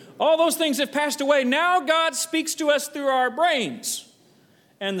 All those things have passed away. Now God speaks to us through our brains.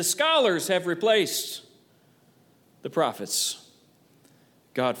 And the scholars have replaced the prophets.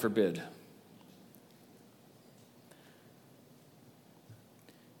 God forbid.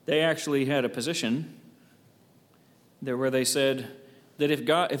 They actually had a position there where they said that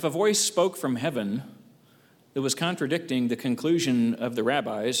if a voice spoke from heaven that was contradicting the conclusion of the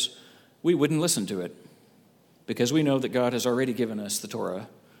rabbis, we wouldn't listen to it because we know that God has already given us the Torah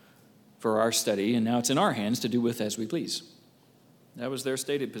for our study, and now it's in our hands to do with as we please. That was their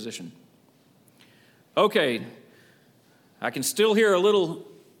stated position. Okay, I can still hear a little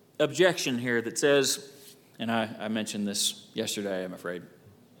objection here that says, and I mentioned this yesterday, I'm afraid,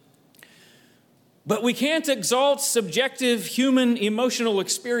 but we can't exalt subjective human emotional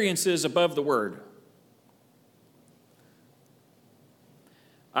experiences above the Word.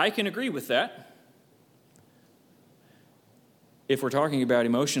 I can agree with that if we're talking about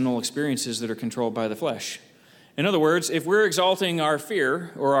emotional experiences that are controlled by the flesh. In other words, if we're exalting our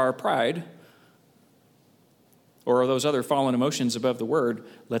fear or our pride or those other fallen emotions above the Word,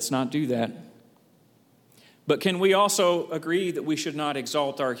 let's not do that. But can we also agree that we should not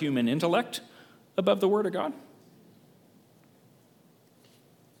exalt our human intellect above the Word of God?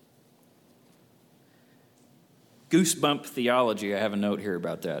 Goosebump theology. I have a note here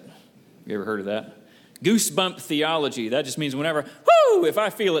about that. You ever heard of that? Goosebump theology. That just means whenever, whoo, if I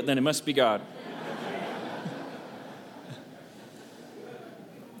feel it, then it must be God.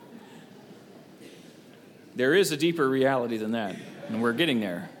 There is a deeper reality than that, and we're getting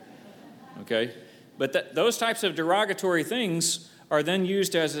there, okay? But those types of derogatory things are then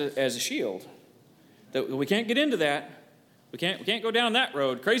used as a shield. That we can't get into that. We can't go down that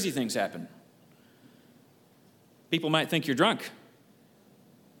road. Crazy things happen. People might think you're drunk,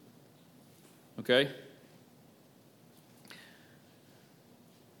 okay?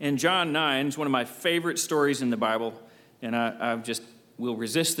 In John 9, it's one of my favorite stories in the Bible, and I just will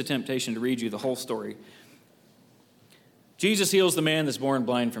resist the temptation to read you the whole story. Jesus heals the man that's born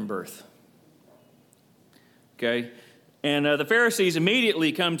blind from birth. Okay? And the Pharisees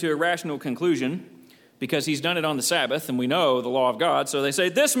immediately come to a rational conclusion because he's done it on the Sabbath, and we know the law of God. So they say,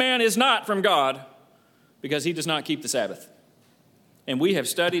 this man is not from God because he does not keep the Sabbath. And we have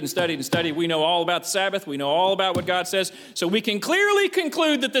studied and studied and studied. We know all about the Sabbath. We know all about what God says. So we can clearly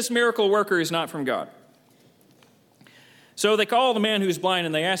conclude that this miracle worker is not from God. So they call the man who's blind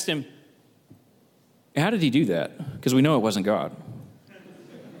and they asked him, how did he do that? Because we know it wasn't God.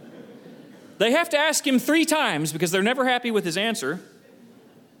 They have to ask him 3 times because they're never happy with his answer.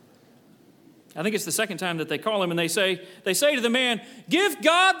 I think it's the second time that they call him and they say to the man, give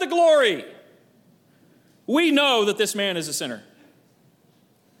God the glory. We know that this man is a sinner.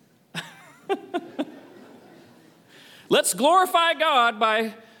 Let's glorify God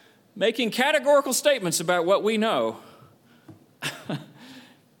by making categorical statements about what we know.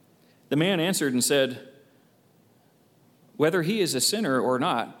 The man answered and said, whether he is a sinner or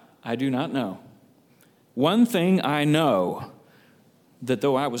not, I do not know. One thing I know, that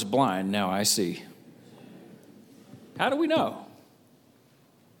though I was blind, now I see. How do we know?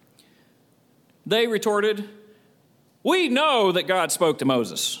 They retorted, we know that God spoke to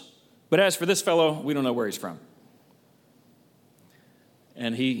Moses, but as for this fellow, we don't know where he's from.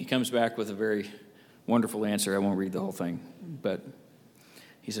 And he comes back with a very wonderful answer. I won't read the whole thing, but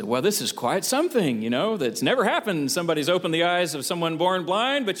he said, well, this is quite something, that's never happened. Somebody's opened the eyes of someone born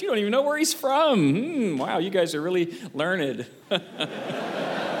blind, but you don't even know where he's from. Wow, you guys are really learned.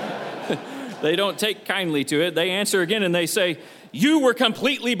 They don't take kindly to it. They answer again and they say, you were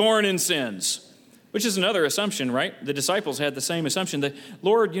completely born in sins. Which is another assumption, right? The disciples had the same assumption. That,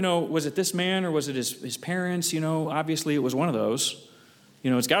 Lord, was it this man or was it his parents? Obviously it was one of those.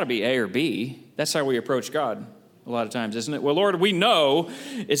 It's got to be A or B. That's how we approach God a lot of times, isn't it? Well, Lord, we know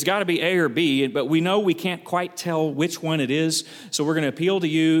it's got to be A or B, but we know we can't quite tell which one it is. So we're going to appeal to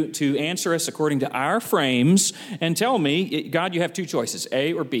you to answer us according to our frames and tell me, God, you have 2 choices,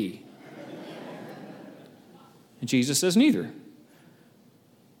 A or B. And Jesus says neither.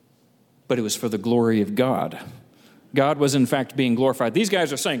 But it was for the glory of God. God was in fact being glorified. These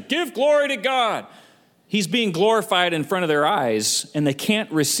guys are saying, give glory to God. He's being glorified in front of their eyes, and they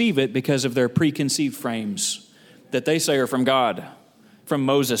can't receive it because of their preconceived frames that they say are from God, from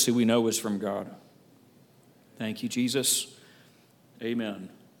Moses, who we know is from God. Thank you, Jesus. Amen.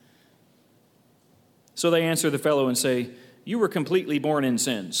 So they answer the fellow and say, you were completely born in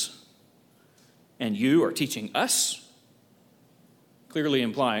sins, and you are teaching us, clearly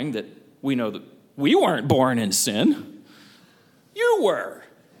implying that we know that we weren't born in sin. You were.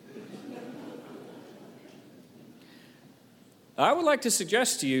 I would like to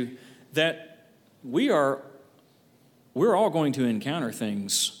suggest to you that we're all going to encounter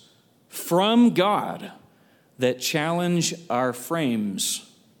things from God that challenge our frames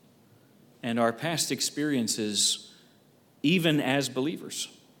and our past experiences, even as believers.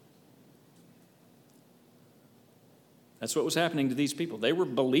 That's what was happening to these people. They were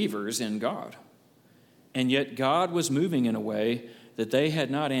believers in God. And yet God was moving in a way that they had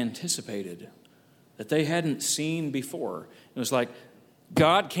not anticipated, that they hadn't seen before. It was like,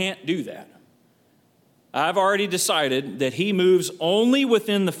 God can't do that. I've already decided that he moves only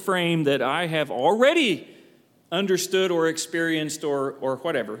within the frame that I have already understood or experienced or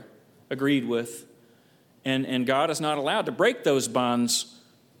whatever, agreed with. And God is not allowed to break those bonds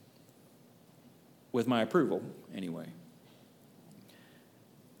with my approval anyway.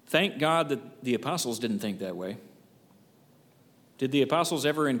 Thank God that the apostles didn't think that way. Did the apostles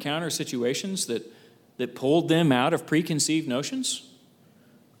ever encounter situations that pulled them out of preconceived notions?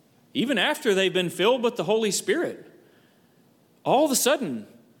 Even after they've been filled with the Holy Spirit, all of a sudden,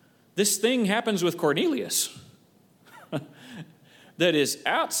 this thing happens with Cornelius that is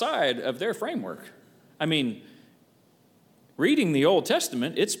outside of their framework. I mean, reading the Old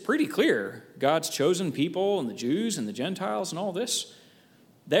Testament, it's pretty clear. God's chosen people and the Jews and the Gentiles and all this,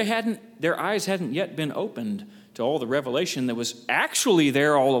 their eyes hadn't yet been opened to all the revelation that was actually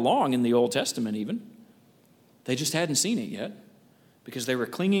there all along in the Old Testament even. They just hadn't seen it yet because they were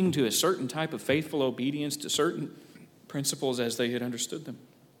clinging to a certain type of faithful obedience to certain principles as they had understood them.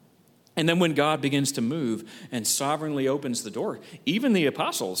 And then when God begins to move and sovereignly opens the door, even the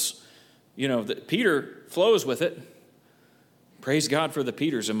apostles, Peter flows with it. Praise God for the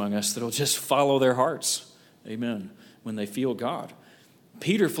Peters among us that'll just follow their hearts. Amen. When they feel God.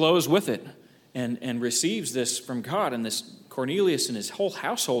 Peter flows with it and receives this from God, and this Cornelius and his whole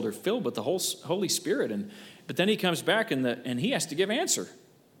household are filled with the Holy Spirit. But then he comes back and he has to give answer.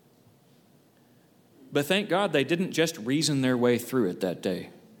 But thank God they didn't just reason their way through it that day.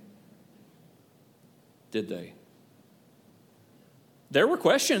 Did they? There were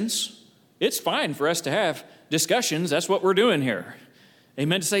questions. It's fine for us to have discussions. That's what we're doing here.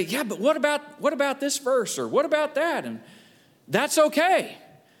 Amen. To say, yeah, but what about this verse, or what about that? And that's okay,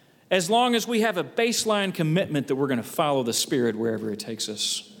 as long as we have a baseline commitment that we're going to follow the Spirit wherever it takes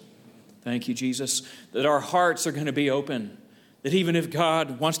us. Thank you, Jesus, that our hearts are going to be open, that even if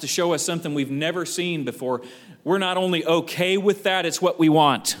God wants to show us something we've never seen before, we're not only okay with that, it's what we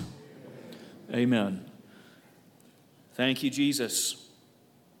want. Amen. Thank you, Jesus.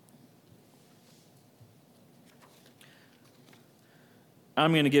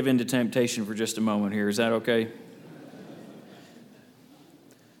 I'm going to give in to temptation for just a moment here. Is that okay?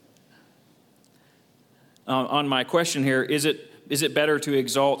 On my question here, is it better to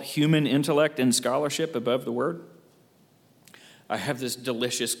exalt human intellect and scholarship above the Word? I have this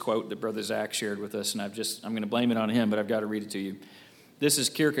delicious quote that Brother Zach shared with us, and I'm going to blame it on him, but I've got to read it to you. This is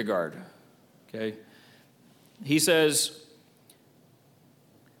Kierkegaard. Okay? He says,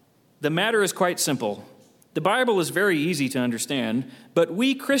 "The matter is quite simple. The Bible is very easy to understand, but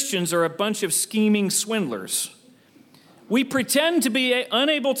we Christians are a bunch of scheming swindlers. We pretend to be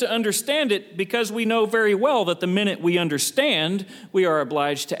unable to understand it because we know very well that the minute we understand, we are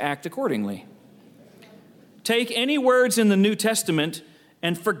obliged to act accordingly. Take any words in the New Testament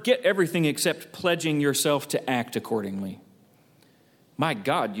and forget everything except pledging yourself to act accordingly. My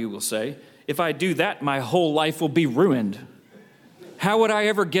God, you will say, if I do that, my whole life will be ruined. How would I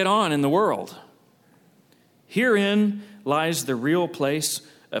ever get on in the world? Herein lies the real place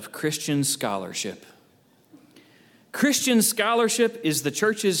of Christian scholarship. Christian scholarship is the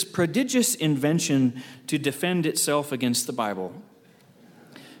church's prodigious invention to defend itself against the Bible,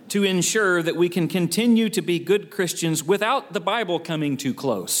 to ensure that we can continue to be good Christians without the Bible coming too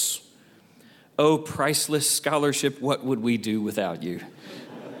close. Oh, priceless scholarship, what would we do without you?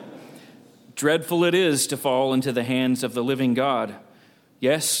 Dreadful it is to fall into the hands of the living God.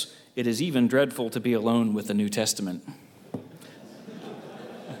 Yes, it is even dreadful to be alone with the New Testament."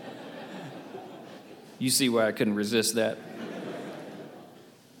 You see why I couldn't resist that.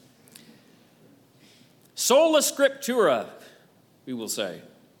 Sola Scriptura, we will say.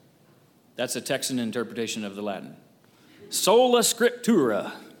 That's a Texan interpretation of the Latin. Sola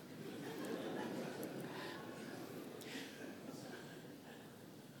Scriptura.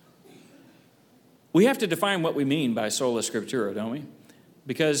 We have to define what we mean by sola scriptura, don't we?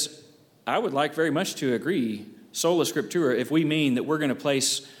 Because I would like very much to agree, sola scriptura, if we mean that we're going to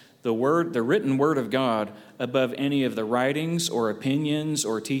place the written word of God above any of the writings or opinions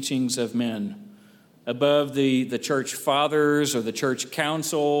or teachings of men, above the church fathers or the church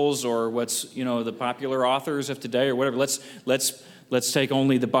councils or what's, the popular authors of today or whatever. Let's take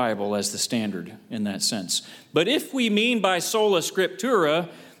only the Bible as the standard in that sense. But if we mean by sola scriptura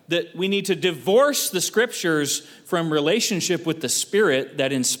that we need to divorce the Scriptures from relationship with the Spirit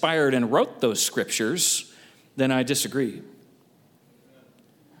that inspired and wrote those Scriptures, then I disagree.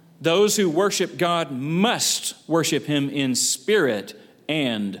 Those who worship God must worship Him in spirit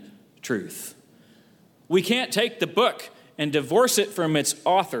and truth. We can't take the book and divorce it from its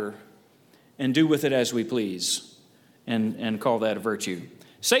author and do with it as we please and call that a virtue.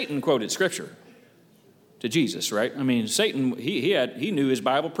 Satan quoted Scripture to Jesus, right? I mean, Satan, he knew his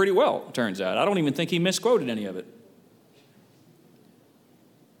Bible pretty well, it turns out. I don't even think he misquoted any of it.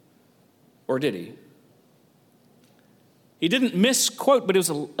 Or did he? He didn't misquote, but it was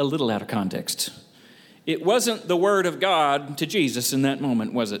a little out of context. It wasn't the word of God to Jesus in that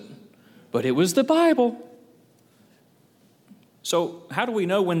moment, was it? But it was the Bible. So how do we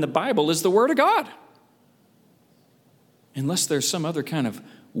know when the Bible is the word of God? Unless there's some other kind of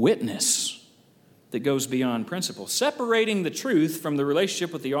witness that goes beyond principle. Separating the truth from the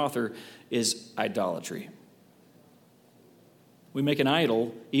relationship with the author is idolatry. We make an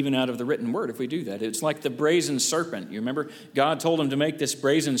idol even out of the written word if we do that. It's like the brazen serpent. You remember God told him to make this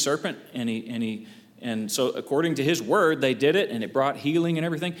brazen serpent, and so according to his word, they did it, and it brought healing and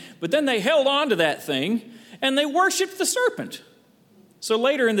everything. But then they held on to that thing, and they worshiped the serpent. So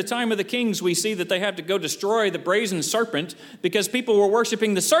later in the time of the kings, we see that they had to go destroy the brazen serpent because people were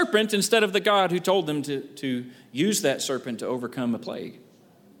worshiping the serpent instead of the God who told them to use that serpent to overcome a plague.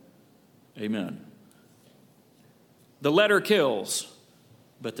 Amen. The letter kills,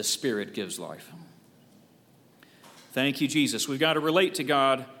 but the Spirit gives life. Thank you, Jesus. We've got to relate to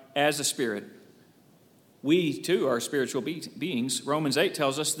God as a spirit. We, too, are spiritual beings. Romans 8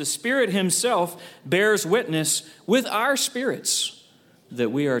 tells us the Spirit himself bears witness with our spirits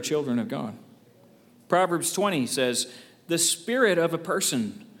that we are children of God. Proverbs 20 says, the spirit of a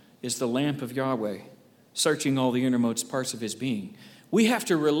person is the lamp of Yahweh, searching all the innermost parts of his being. We have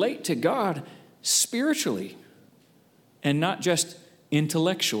to relate to God spiritually and not just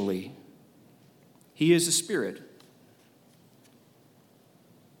intellectually. He is a spirit.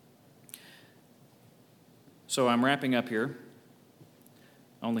 So I'm wrapping up here.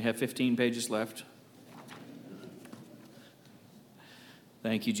 I only have 15 pages left.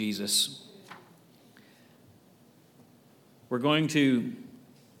 Thank you, Jesus. We're going to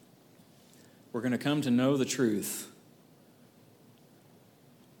come to know the truth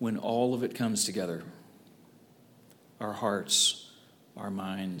when all of it comes together. Our hearts, our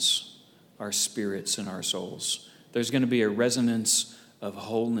minds, our spirits, and our souls. There's going to be a resonance of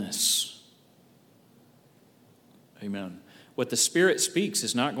wholeness. Amen. What the Spirit speaks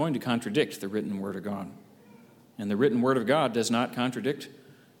is not going to contradict the written Word of God. And the written Word of God does not contradict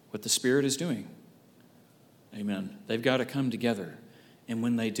what the Spirit is doing. Amen. They've got to come together. And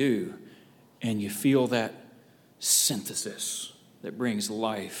when they do, and you feel that synthesis that brings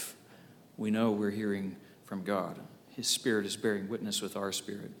life, we know we're hearing from God. His Spirit is bearing witness with our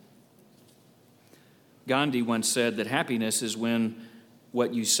spirit. Gandhi once said that happiness is when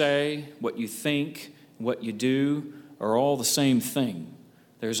what you say, what you think, what you do are all the same thing.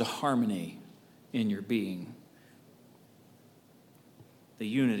 There's a harmony in your being. The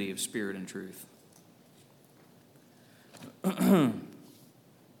unity of spirit and truth.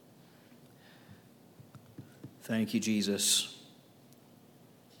 Thank you, Jesus.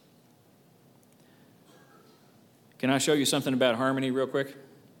 Can I show you something about harmony real quick?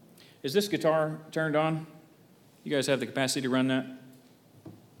 Is this guitar turned on? You guys have the capacity to run that?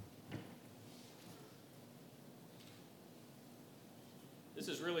 This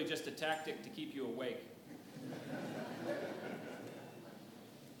is really just a tactic to keep you awake.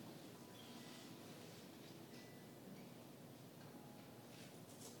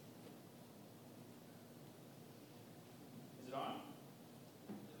 Is it on?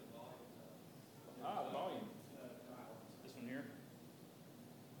 Ah, the volume. This one here.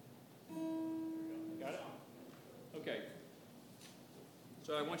 Got it? Okay.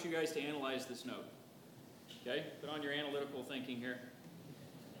 So I want you guys to analyze this note. Okay? Put on your analytical thinking here.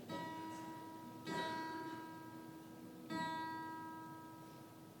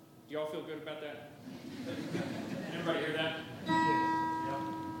 Do y'all feel good about that? Everybody hear that?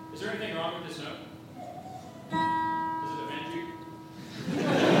 Yeah. Is there anything wrong with this note? Does it offend you?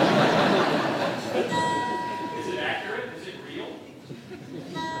 Is it accurate? Is it real? Is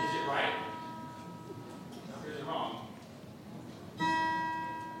it right? Or is it wrong?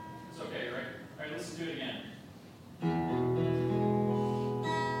 It's okay, right? All right, let's do it again.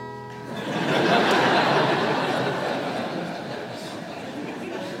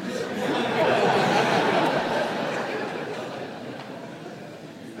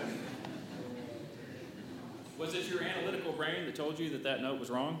 Was it your analytical brain that told you that that note was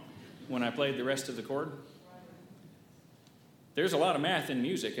wrong when I played the rest of the chord? There's a lot of math in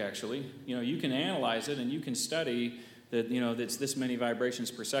music, actually. You know, you can analyze it and you can study that, you know, it's this many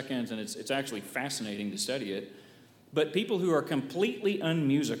vibrations per second, and it's actually fascinating to study it. But people who are completely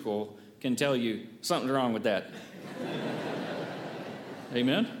unmusical can tell you something's wrong with that.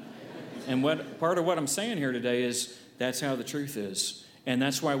 Amen? And part of what I'm saying here today is that's how the truth is. And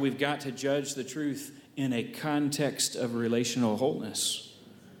that's why we've got to judge the truth in a context of relational wholeness.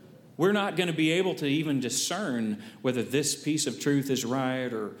 We're not going to be able to even discern whether this piece of truth is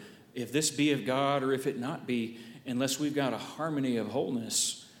right or if this be of God or if it not be, unless we've got a harmony of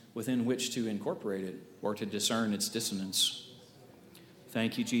wholeness within which to incorporate it or to discern its dissonance.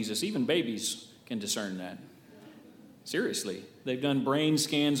 Thank you, Jesus. Even babies can discern that. Seriously. They've done brain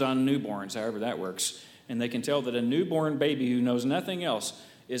scans on newborns, however that works, and they can tell that a newborn baby who knows nothing else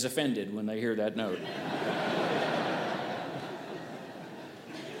is offended when they hear that note.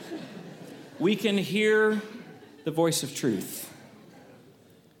 We can hear the voice of truth.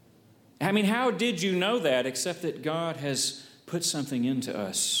 I mean, how did you know that except that God has put something into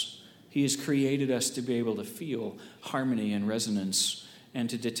us? He has created us to be able to feel harmony and resonance and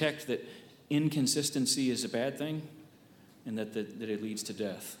to detect that inconsistency is a bad thing and that it leads to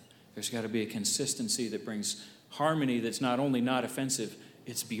death. There's got to be a consistency that brings harmony that's not only not offensive,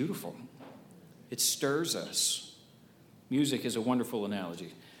 it's beautiful. It stirs us. Music is a wonderful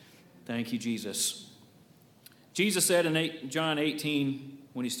analogy. Thank you, Jesus. Jesus said in John 18,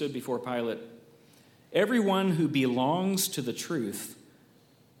 when he stood before Pilate, "Everyone who belongs to the truth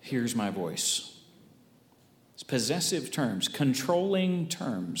hears my voice." It's possessive terms, controlling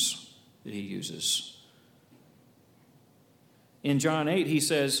terms that he uses. In John 8, he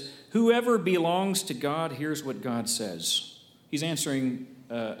says, "Whoever belongs to God hears what God says." He's answering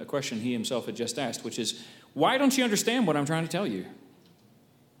a question he himself had just asked, which is, why don't you understand what I'm trying to tell you?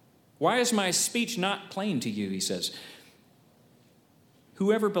 Why is my speech not plain to you, he says.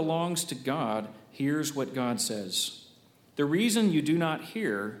 Whoever belongs to God hears what God says. The reason you do not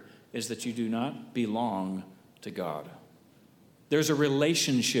hear is that you do not belong to God. There's a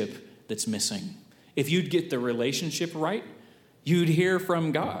relationship that's missing. If you'd get the relationship right, you'd hear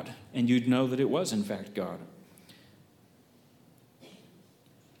from God, and you'd know that it was, in fact, God.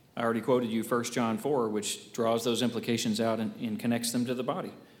 I already quoted you 1 John 4, which draws those implications out and connects them to the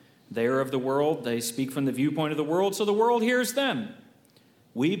body. They are of the world. They speak from the viewpoint of the world, so the world hears them.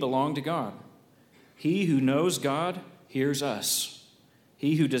 We belong to God. He who knows God hears us.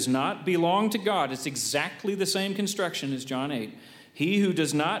 He who does not belong to God, it's exactly the same construction as John 8. He who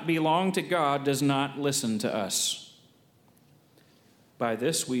does not belong to God does not listen to us. By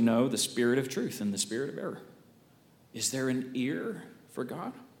this we know the spirit of truth and the spirit of error. Is there an ear for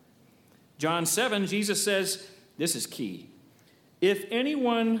God? John 7, Jesus says, this is key. If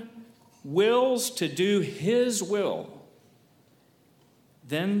anyone wills to do his will,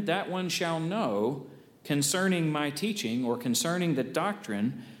 then that one shall know concerning my teaching or concerning the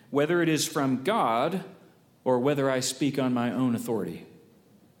doctrine, whether it is from God or whether I speak on my own authority.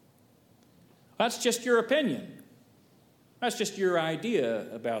 That's just your opinion. That's just your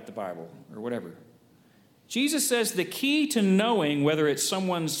idea about the Bible or whatever. Jesus says the key to knowing whether it's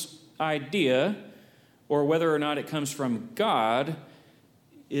someone's idea or whether or not it comes from God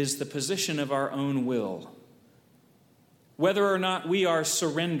is the position of our own will. Whether or not we are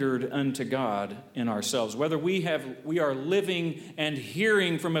surrendered unto God in ourselves, whether we are living and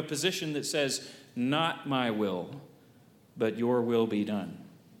hearing from a position that says, not my will, but your will be done.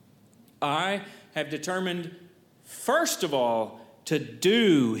 I have determined, first of all, to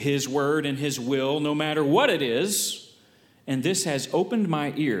do his word and his will, no matter what it is, and this has opened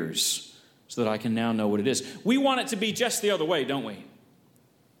my ears so that I can now know what it is. We want it to be just the other way, don't we?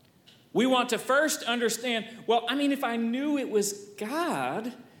 We want to first understand, well, if I knew it was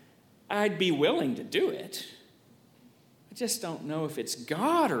God, I'd be willing to do it. I just don't know if it's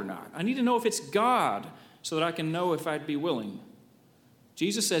God or not. I need to know if it's God so that I can know if I'd be willing.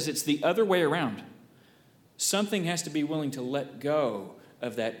 Jesus says it's the other way around. Something has to be willing to let go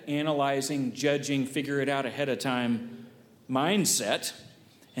of that analyzing, judging, figure it out ahead of time mindset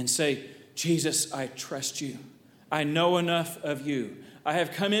and say, Jesus, I trust you. I know enough of you. I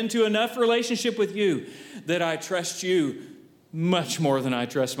have come into enough relationship with you that I trust you much more than I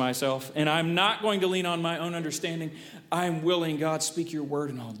trust myself. And I'm not going to lean on my own understanding. I'm willing, God, speak your word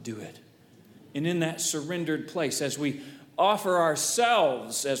and I'll do it. And in that surrendered place, as we offer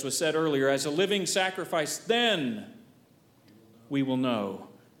ourselves, as was said earlier, as a living sacrifice, then we will know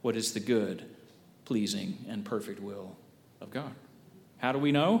what is the good, pleasing, and perfect will of God. How do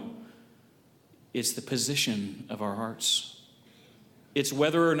we know? It's the position of our hearts. It's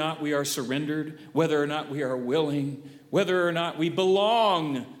whether or not we are surrendered, whether or not we are willing, whether or not we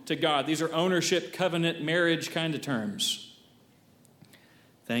belong to God. These are ownership, covenant, marriage kind of terms.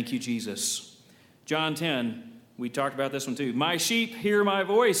 Thank you, Jesus. John 10, we talked about this one too. My sheep hear my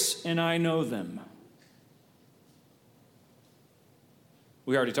voice, and I know them.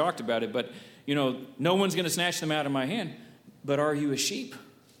 We already talked about it, but, no one's going to snatch them out of my hand. But are you a sheep?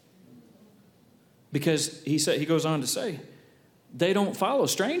 Because he goes on to say, they don't follow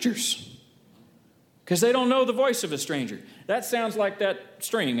strangers because they don't know the voice of a stranger. That sounds like that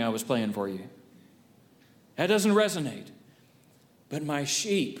string I was playing for you. That doesn't resonate. But my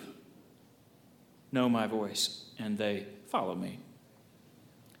sheep know my voice and they follow me.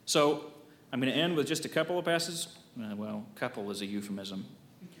 So I'm going to end with just a couple of passages. Well, couple is a euphemism.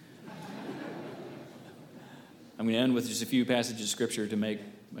 I'm going to end with just a few passages of Scripture to make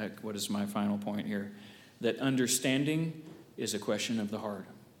what is my final point here. That understanding is a question of the heart.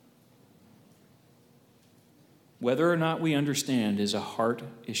 Whether or not we understand is a heart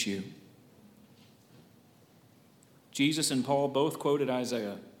issue. Jesus and Paul both quoted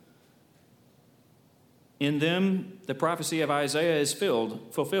Isaiah. In them, the prophecy of Isaiah is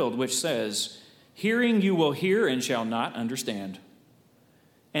fulfilled, which says, hearing you will hear and shall not understand.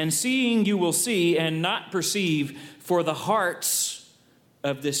 And seeing you will see and not perceive, for the hearts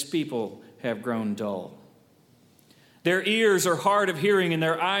of this people have grown dull. Their ears are hard of hearing, and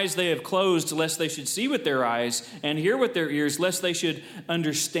their eyes they have closed, lest they should see with their eyes and hear with their ears, lest they should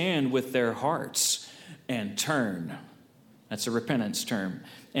understand with their hearts and turn. That's a repentance term.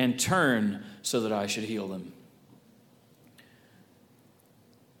 And turn so that I should heal them.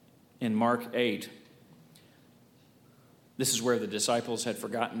 In Mark 8, this is where the disciples had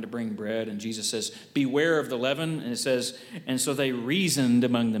forgotten to bring bread, and Jesus says, beware of the leaven. And it says, and so they reasoned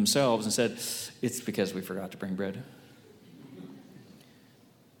among themselves and said, it's because we forgot to bring bread.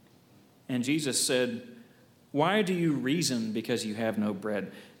 And Jesus said, why do you reason because you have no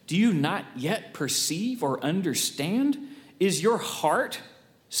bread? Do you not yet perceive or understand? Is your heart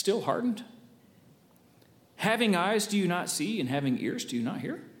still hardened? Having eyes, do you not see? And having ears, do you not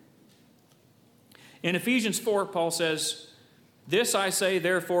hear? In Ephesians 4, Paul says, this I say,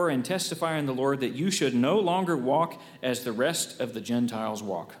 therefore, and testify in the Lord, that you should no longer walk as the rest of the Gentiles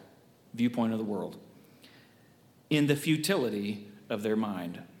walk, viewpoint of the world, in the futility of their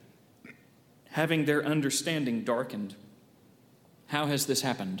mind, having their understanding darkened. How has this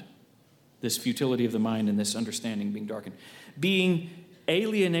happened? This futility of the mind and this understanding being darkened. Being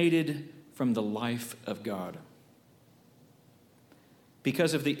alienated from the life of God,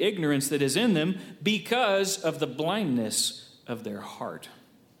 because of the ignorance that is in them, because of the blindness of their heart,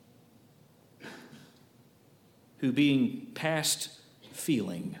 who being past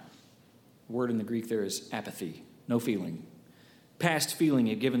feeling, the word in the Greek there is apathy, no feeling, past feeling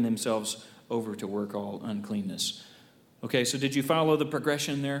had given themselves over to work all uncleanness. Okay, so did you follow the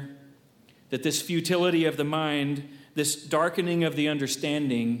progression there? That this futility of the mind, this darkening of the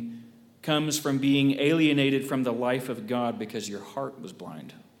understanding, comes from being alienated from the life of God because your heart was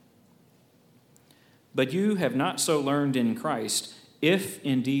blind. But you have not so learned in Christ, if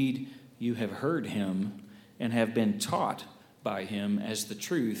indeed you have heard him and have been taught by him, as the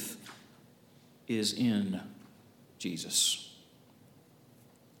truth is in Jesus.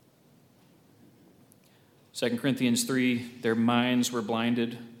 2 Corinthians 3, their minds were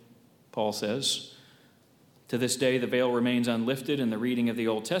blinded, Paul says. To this day, the veil remains unlifted in the reading of the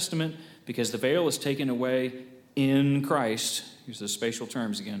Old Testament, because the veil is taken away in Christ. Here's the spatial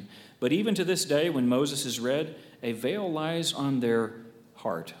terms again. But even to this day, when Moses is read, a veil lies on their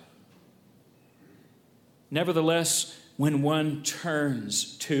heart. Nevertheless, when one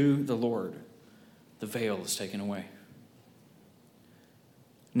turns to the Lord, the veil is taken away.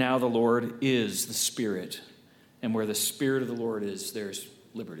 Now the Lord is the Spirit, and where the Spirit of the Lord is, there's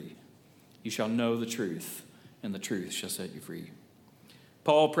liberty. You shall know the truth, and the truth shall set you free.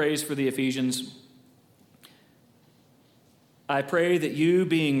 Paul prays for the Ephesians. I pray that you,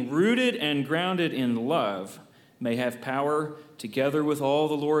 being rooted and grounded in love, may have power, together with all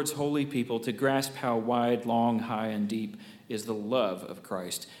the Lord's holy people, to grasp how wide, long, high, and deep is the love of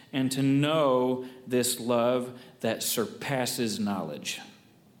Christ, and to know this love that surpasses knowledge.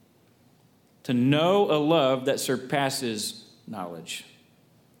 To know a love that surpasses knowledge,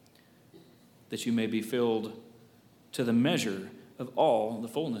 that you may be filled to the measure of all the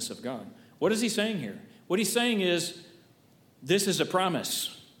fullness of God. What is he saying here? What he's saying is, this is a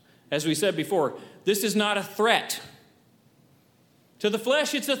promise. As we said before, this is not a threat. To the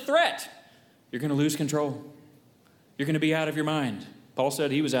flesh, it's a threat. You're going to lose control. You're going to be out of your mind. Paul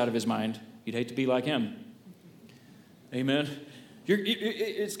said he was out of his mind. You'd hate to be like him. Amen.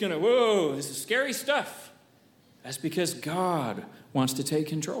 It's going to, whoa, this is scary stuff. That's because God wants to take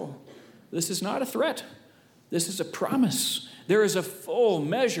control. This is not a threat. This is a promise. There is a full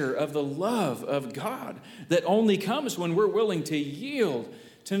measure of the love of God that only comes when we're willing to yield,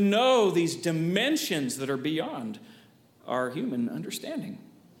 to know these dimensions that are beyond our human understanding.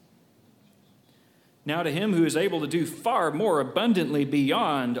 Now to him who is able to do far more abundantly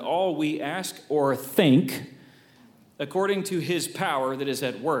beyond all we ask or think, according to his power that is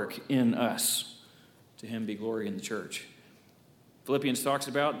at work in us, to him be glory in the church. Philippians talks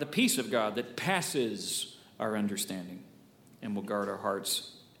about the peace of God that passes our understanding and will guard our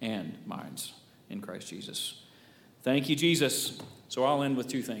hearts and minds in Christ Jesus. Thank you, Jesus. So I'll end with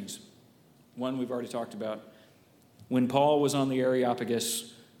two things. One we've already talked about. When Paul was on the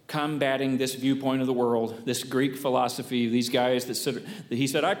Areopagus combating this viewpoint of the world, this Greek philosophy, these guys that he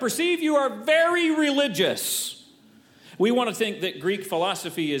said, I perceive you are very religious. We want to think that Greek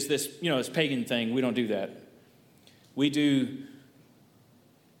philosophy is this, this pagan thing. We don't do that. We do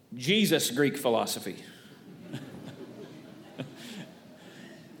Jesus Greek philosophy.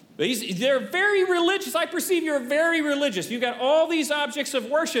 They're very religious. I perceive you're very religious. You've got all these objects of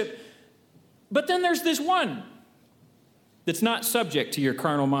worship, but then there's this one that's not subject to your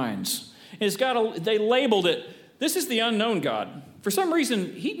carnal minds. They labeled it, this is the unknown God. For some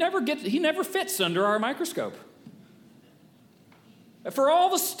reason, he never fits under our microscope. For all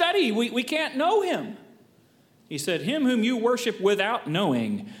the study, we can't know him. He said, him whom you worship without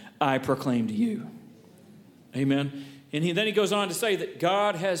knowing, I proclaim to you. Amen. And then he goes on to say that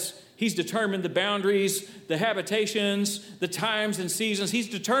God he's determined the boundaries, the habitations, the times and seasons. He's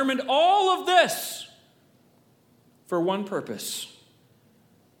determined all of this for one purpose,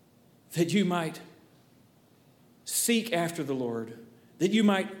 that you might seek after the Lord, that you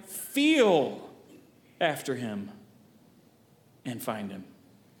might feel after him and find him.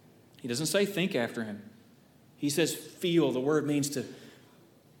 He doesn't say think after him. He says feel. The word means to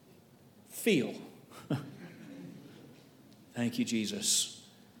feel. Thank you, Jesus.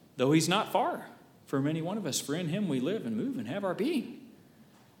 Though he's not far from any one of us, for in him we live and move and have our being.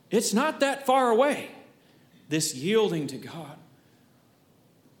 It's not that far away, this yielding to God.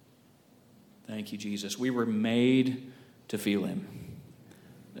 Thank you, Jesus. We were made to feel him.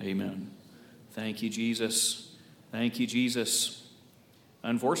 Amen. Thank you, Jesus. Thank you, Jesus.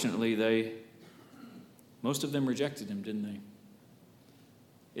 Unfortunately, most of them rejected him, didn't they?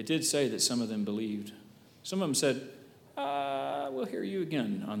 It did say that some of them believed. Some of them said, we'll hear you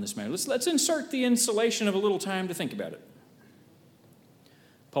again on this matter. Let's insert the insulation of a little time to think about it.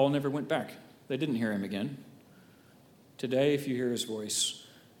 Paul never went back. They didn't hear him again. Today, if you hear his voice,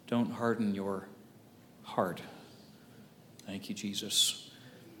 don't harden your heart. Thank you, Jesus.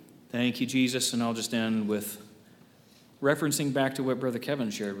 Thank you, Jesus. And I'll just end with referencing back to what Brother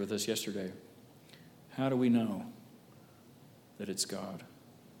Kevin shared with us yesterday. How do we know that it's God?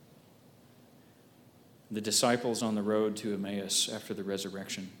 The disciples on the road to Emmaus after the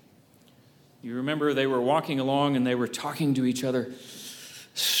resurrection. You remember they were walking along and they were talking to each other,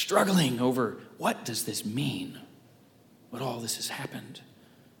 struggling over what does this mean? What all this has happened,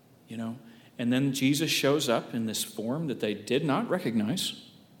 you know? And then Jesus shows up in this form that they did not recognize.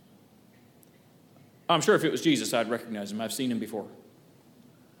 I'm sure if it was Jesus, I'd recognize him. I've seen him before.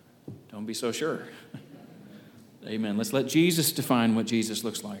 Don't be so sure. Amen. Let's let Jesus define what Jesus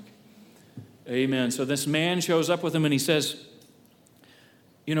looks like. Amen. So this man shows up with him and he says,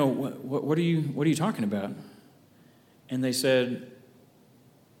 you know, what are you talking about? And they said,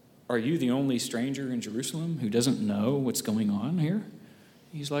 are you the only stranger in Jerusalem who doesn't know what's going on here?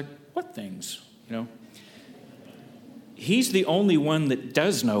 He's like, what things? You know, he's the only one that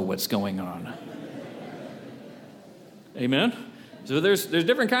does know what's going on. Amen. So there's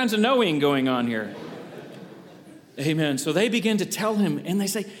different kinds of knowing going on here. Amen. So they begin to tell him and they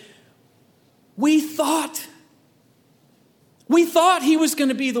say, we thought he was going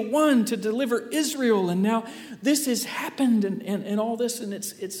to be the one to deliver Israel, and now this has happened and all this, and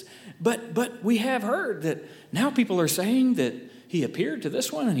but we have heard that now people are saying that he appeared to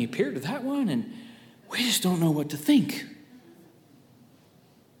this one and he appeared to that one, and we just don't know what to think.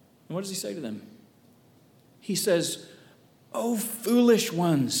 And what does he say to them? He says, "O foolish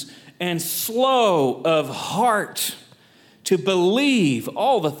ones and slow of heart to believe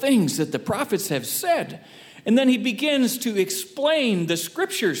all the things that the prophets have said." And then he begins to explain the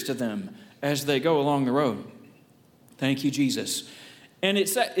scriptures to them as they go along the road. Thank you, Jesus. And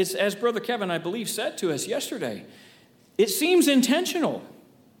it's as Brother Kevin, I believe, said to us yesterday, it seems intentional.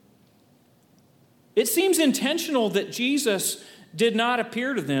 It seems intentional that Jesus did not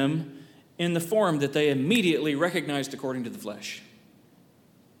appear to them in the form that they immediately recognized according to the flesh.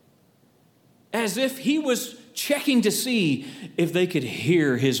 As if he was checking to see if they could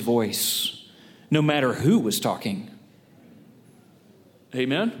hear his voice, no matter who was talking.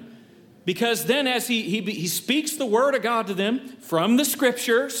 Amen? Because then as he speaks the word of God to them from the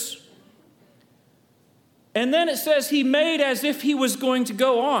scriptures, and then it says he made as if he was going to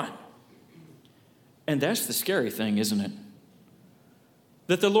go on. And that's the scary thing, isn't it?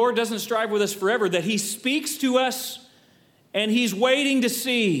 That the Lord doesn't strive with us forever, that he speaks to us and he's waiting to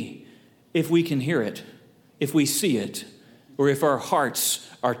see if we can hear it, if we see it, or if our hearts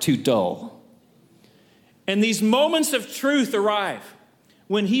are too dull. And these moments of truth arrive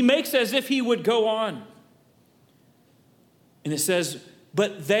when he makes as if he would go on. And it says,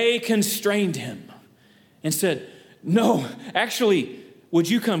 but they constrained him and said, no, actually, would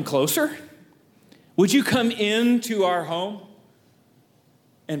you come closer? Would you come into our home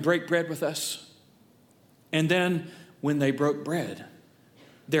and break bread with us? And then when they broke bread,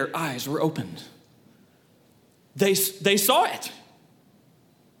 their eyes were opened. They saw it.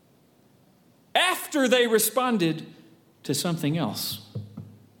 After they responded to something else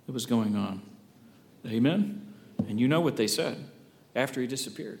that was going on. Amen? And you know what they said after he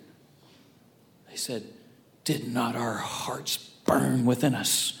disappeared. They said, did not our hearts burn within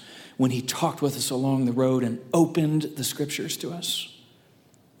us when he talked with us along the road and opened the scriptures to us?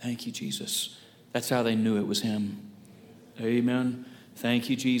 Thank you, Jesus. That's how they knew it was him. Amen. Thank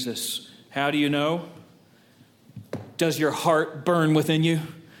you, Jesus. How do you know? Does your heart burn within you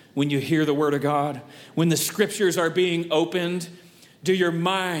when you hear the word of God? When the scriptures are being opened, do your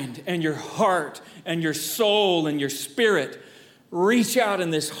mind and your heart and your soul and your spirit reach out in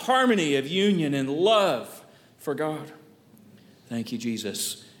this harmony of union and love for God? Thank you,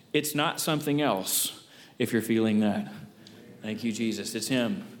 Jesus. It's not something else if you're feeling that. Thank you, Jesus. It's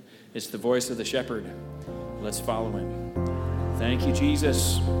him. It's the voice of the shepherd. Let's follow him. Thank you,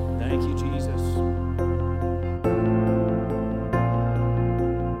 Jesus. Thank you, Jesus.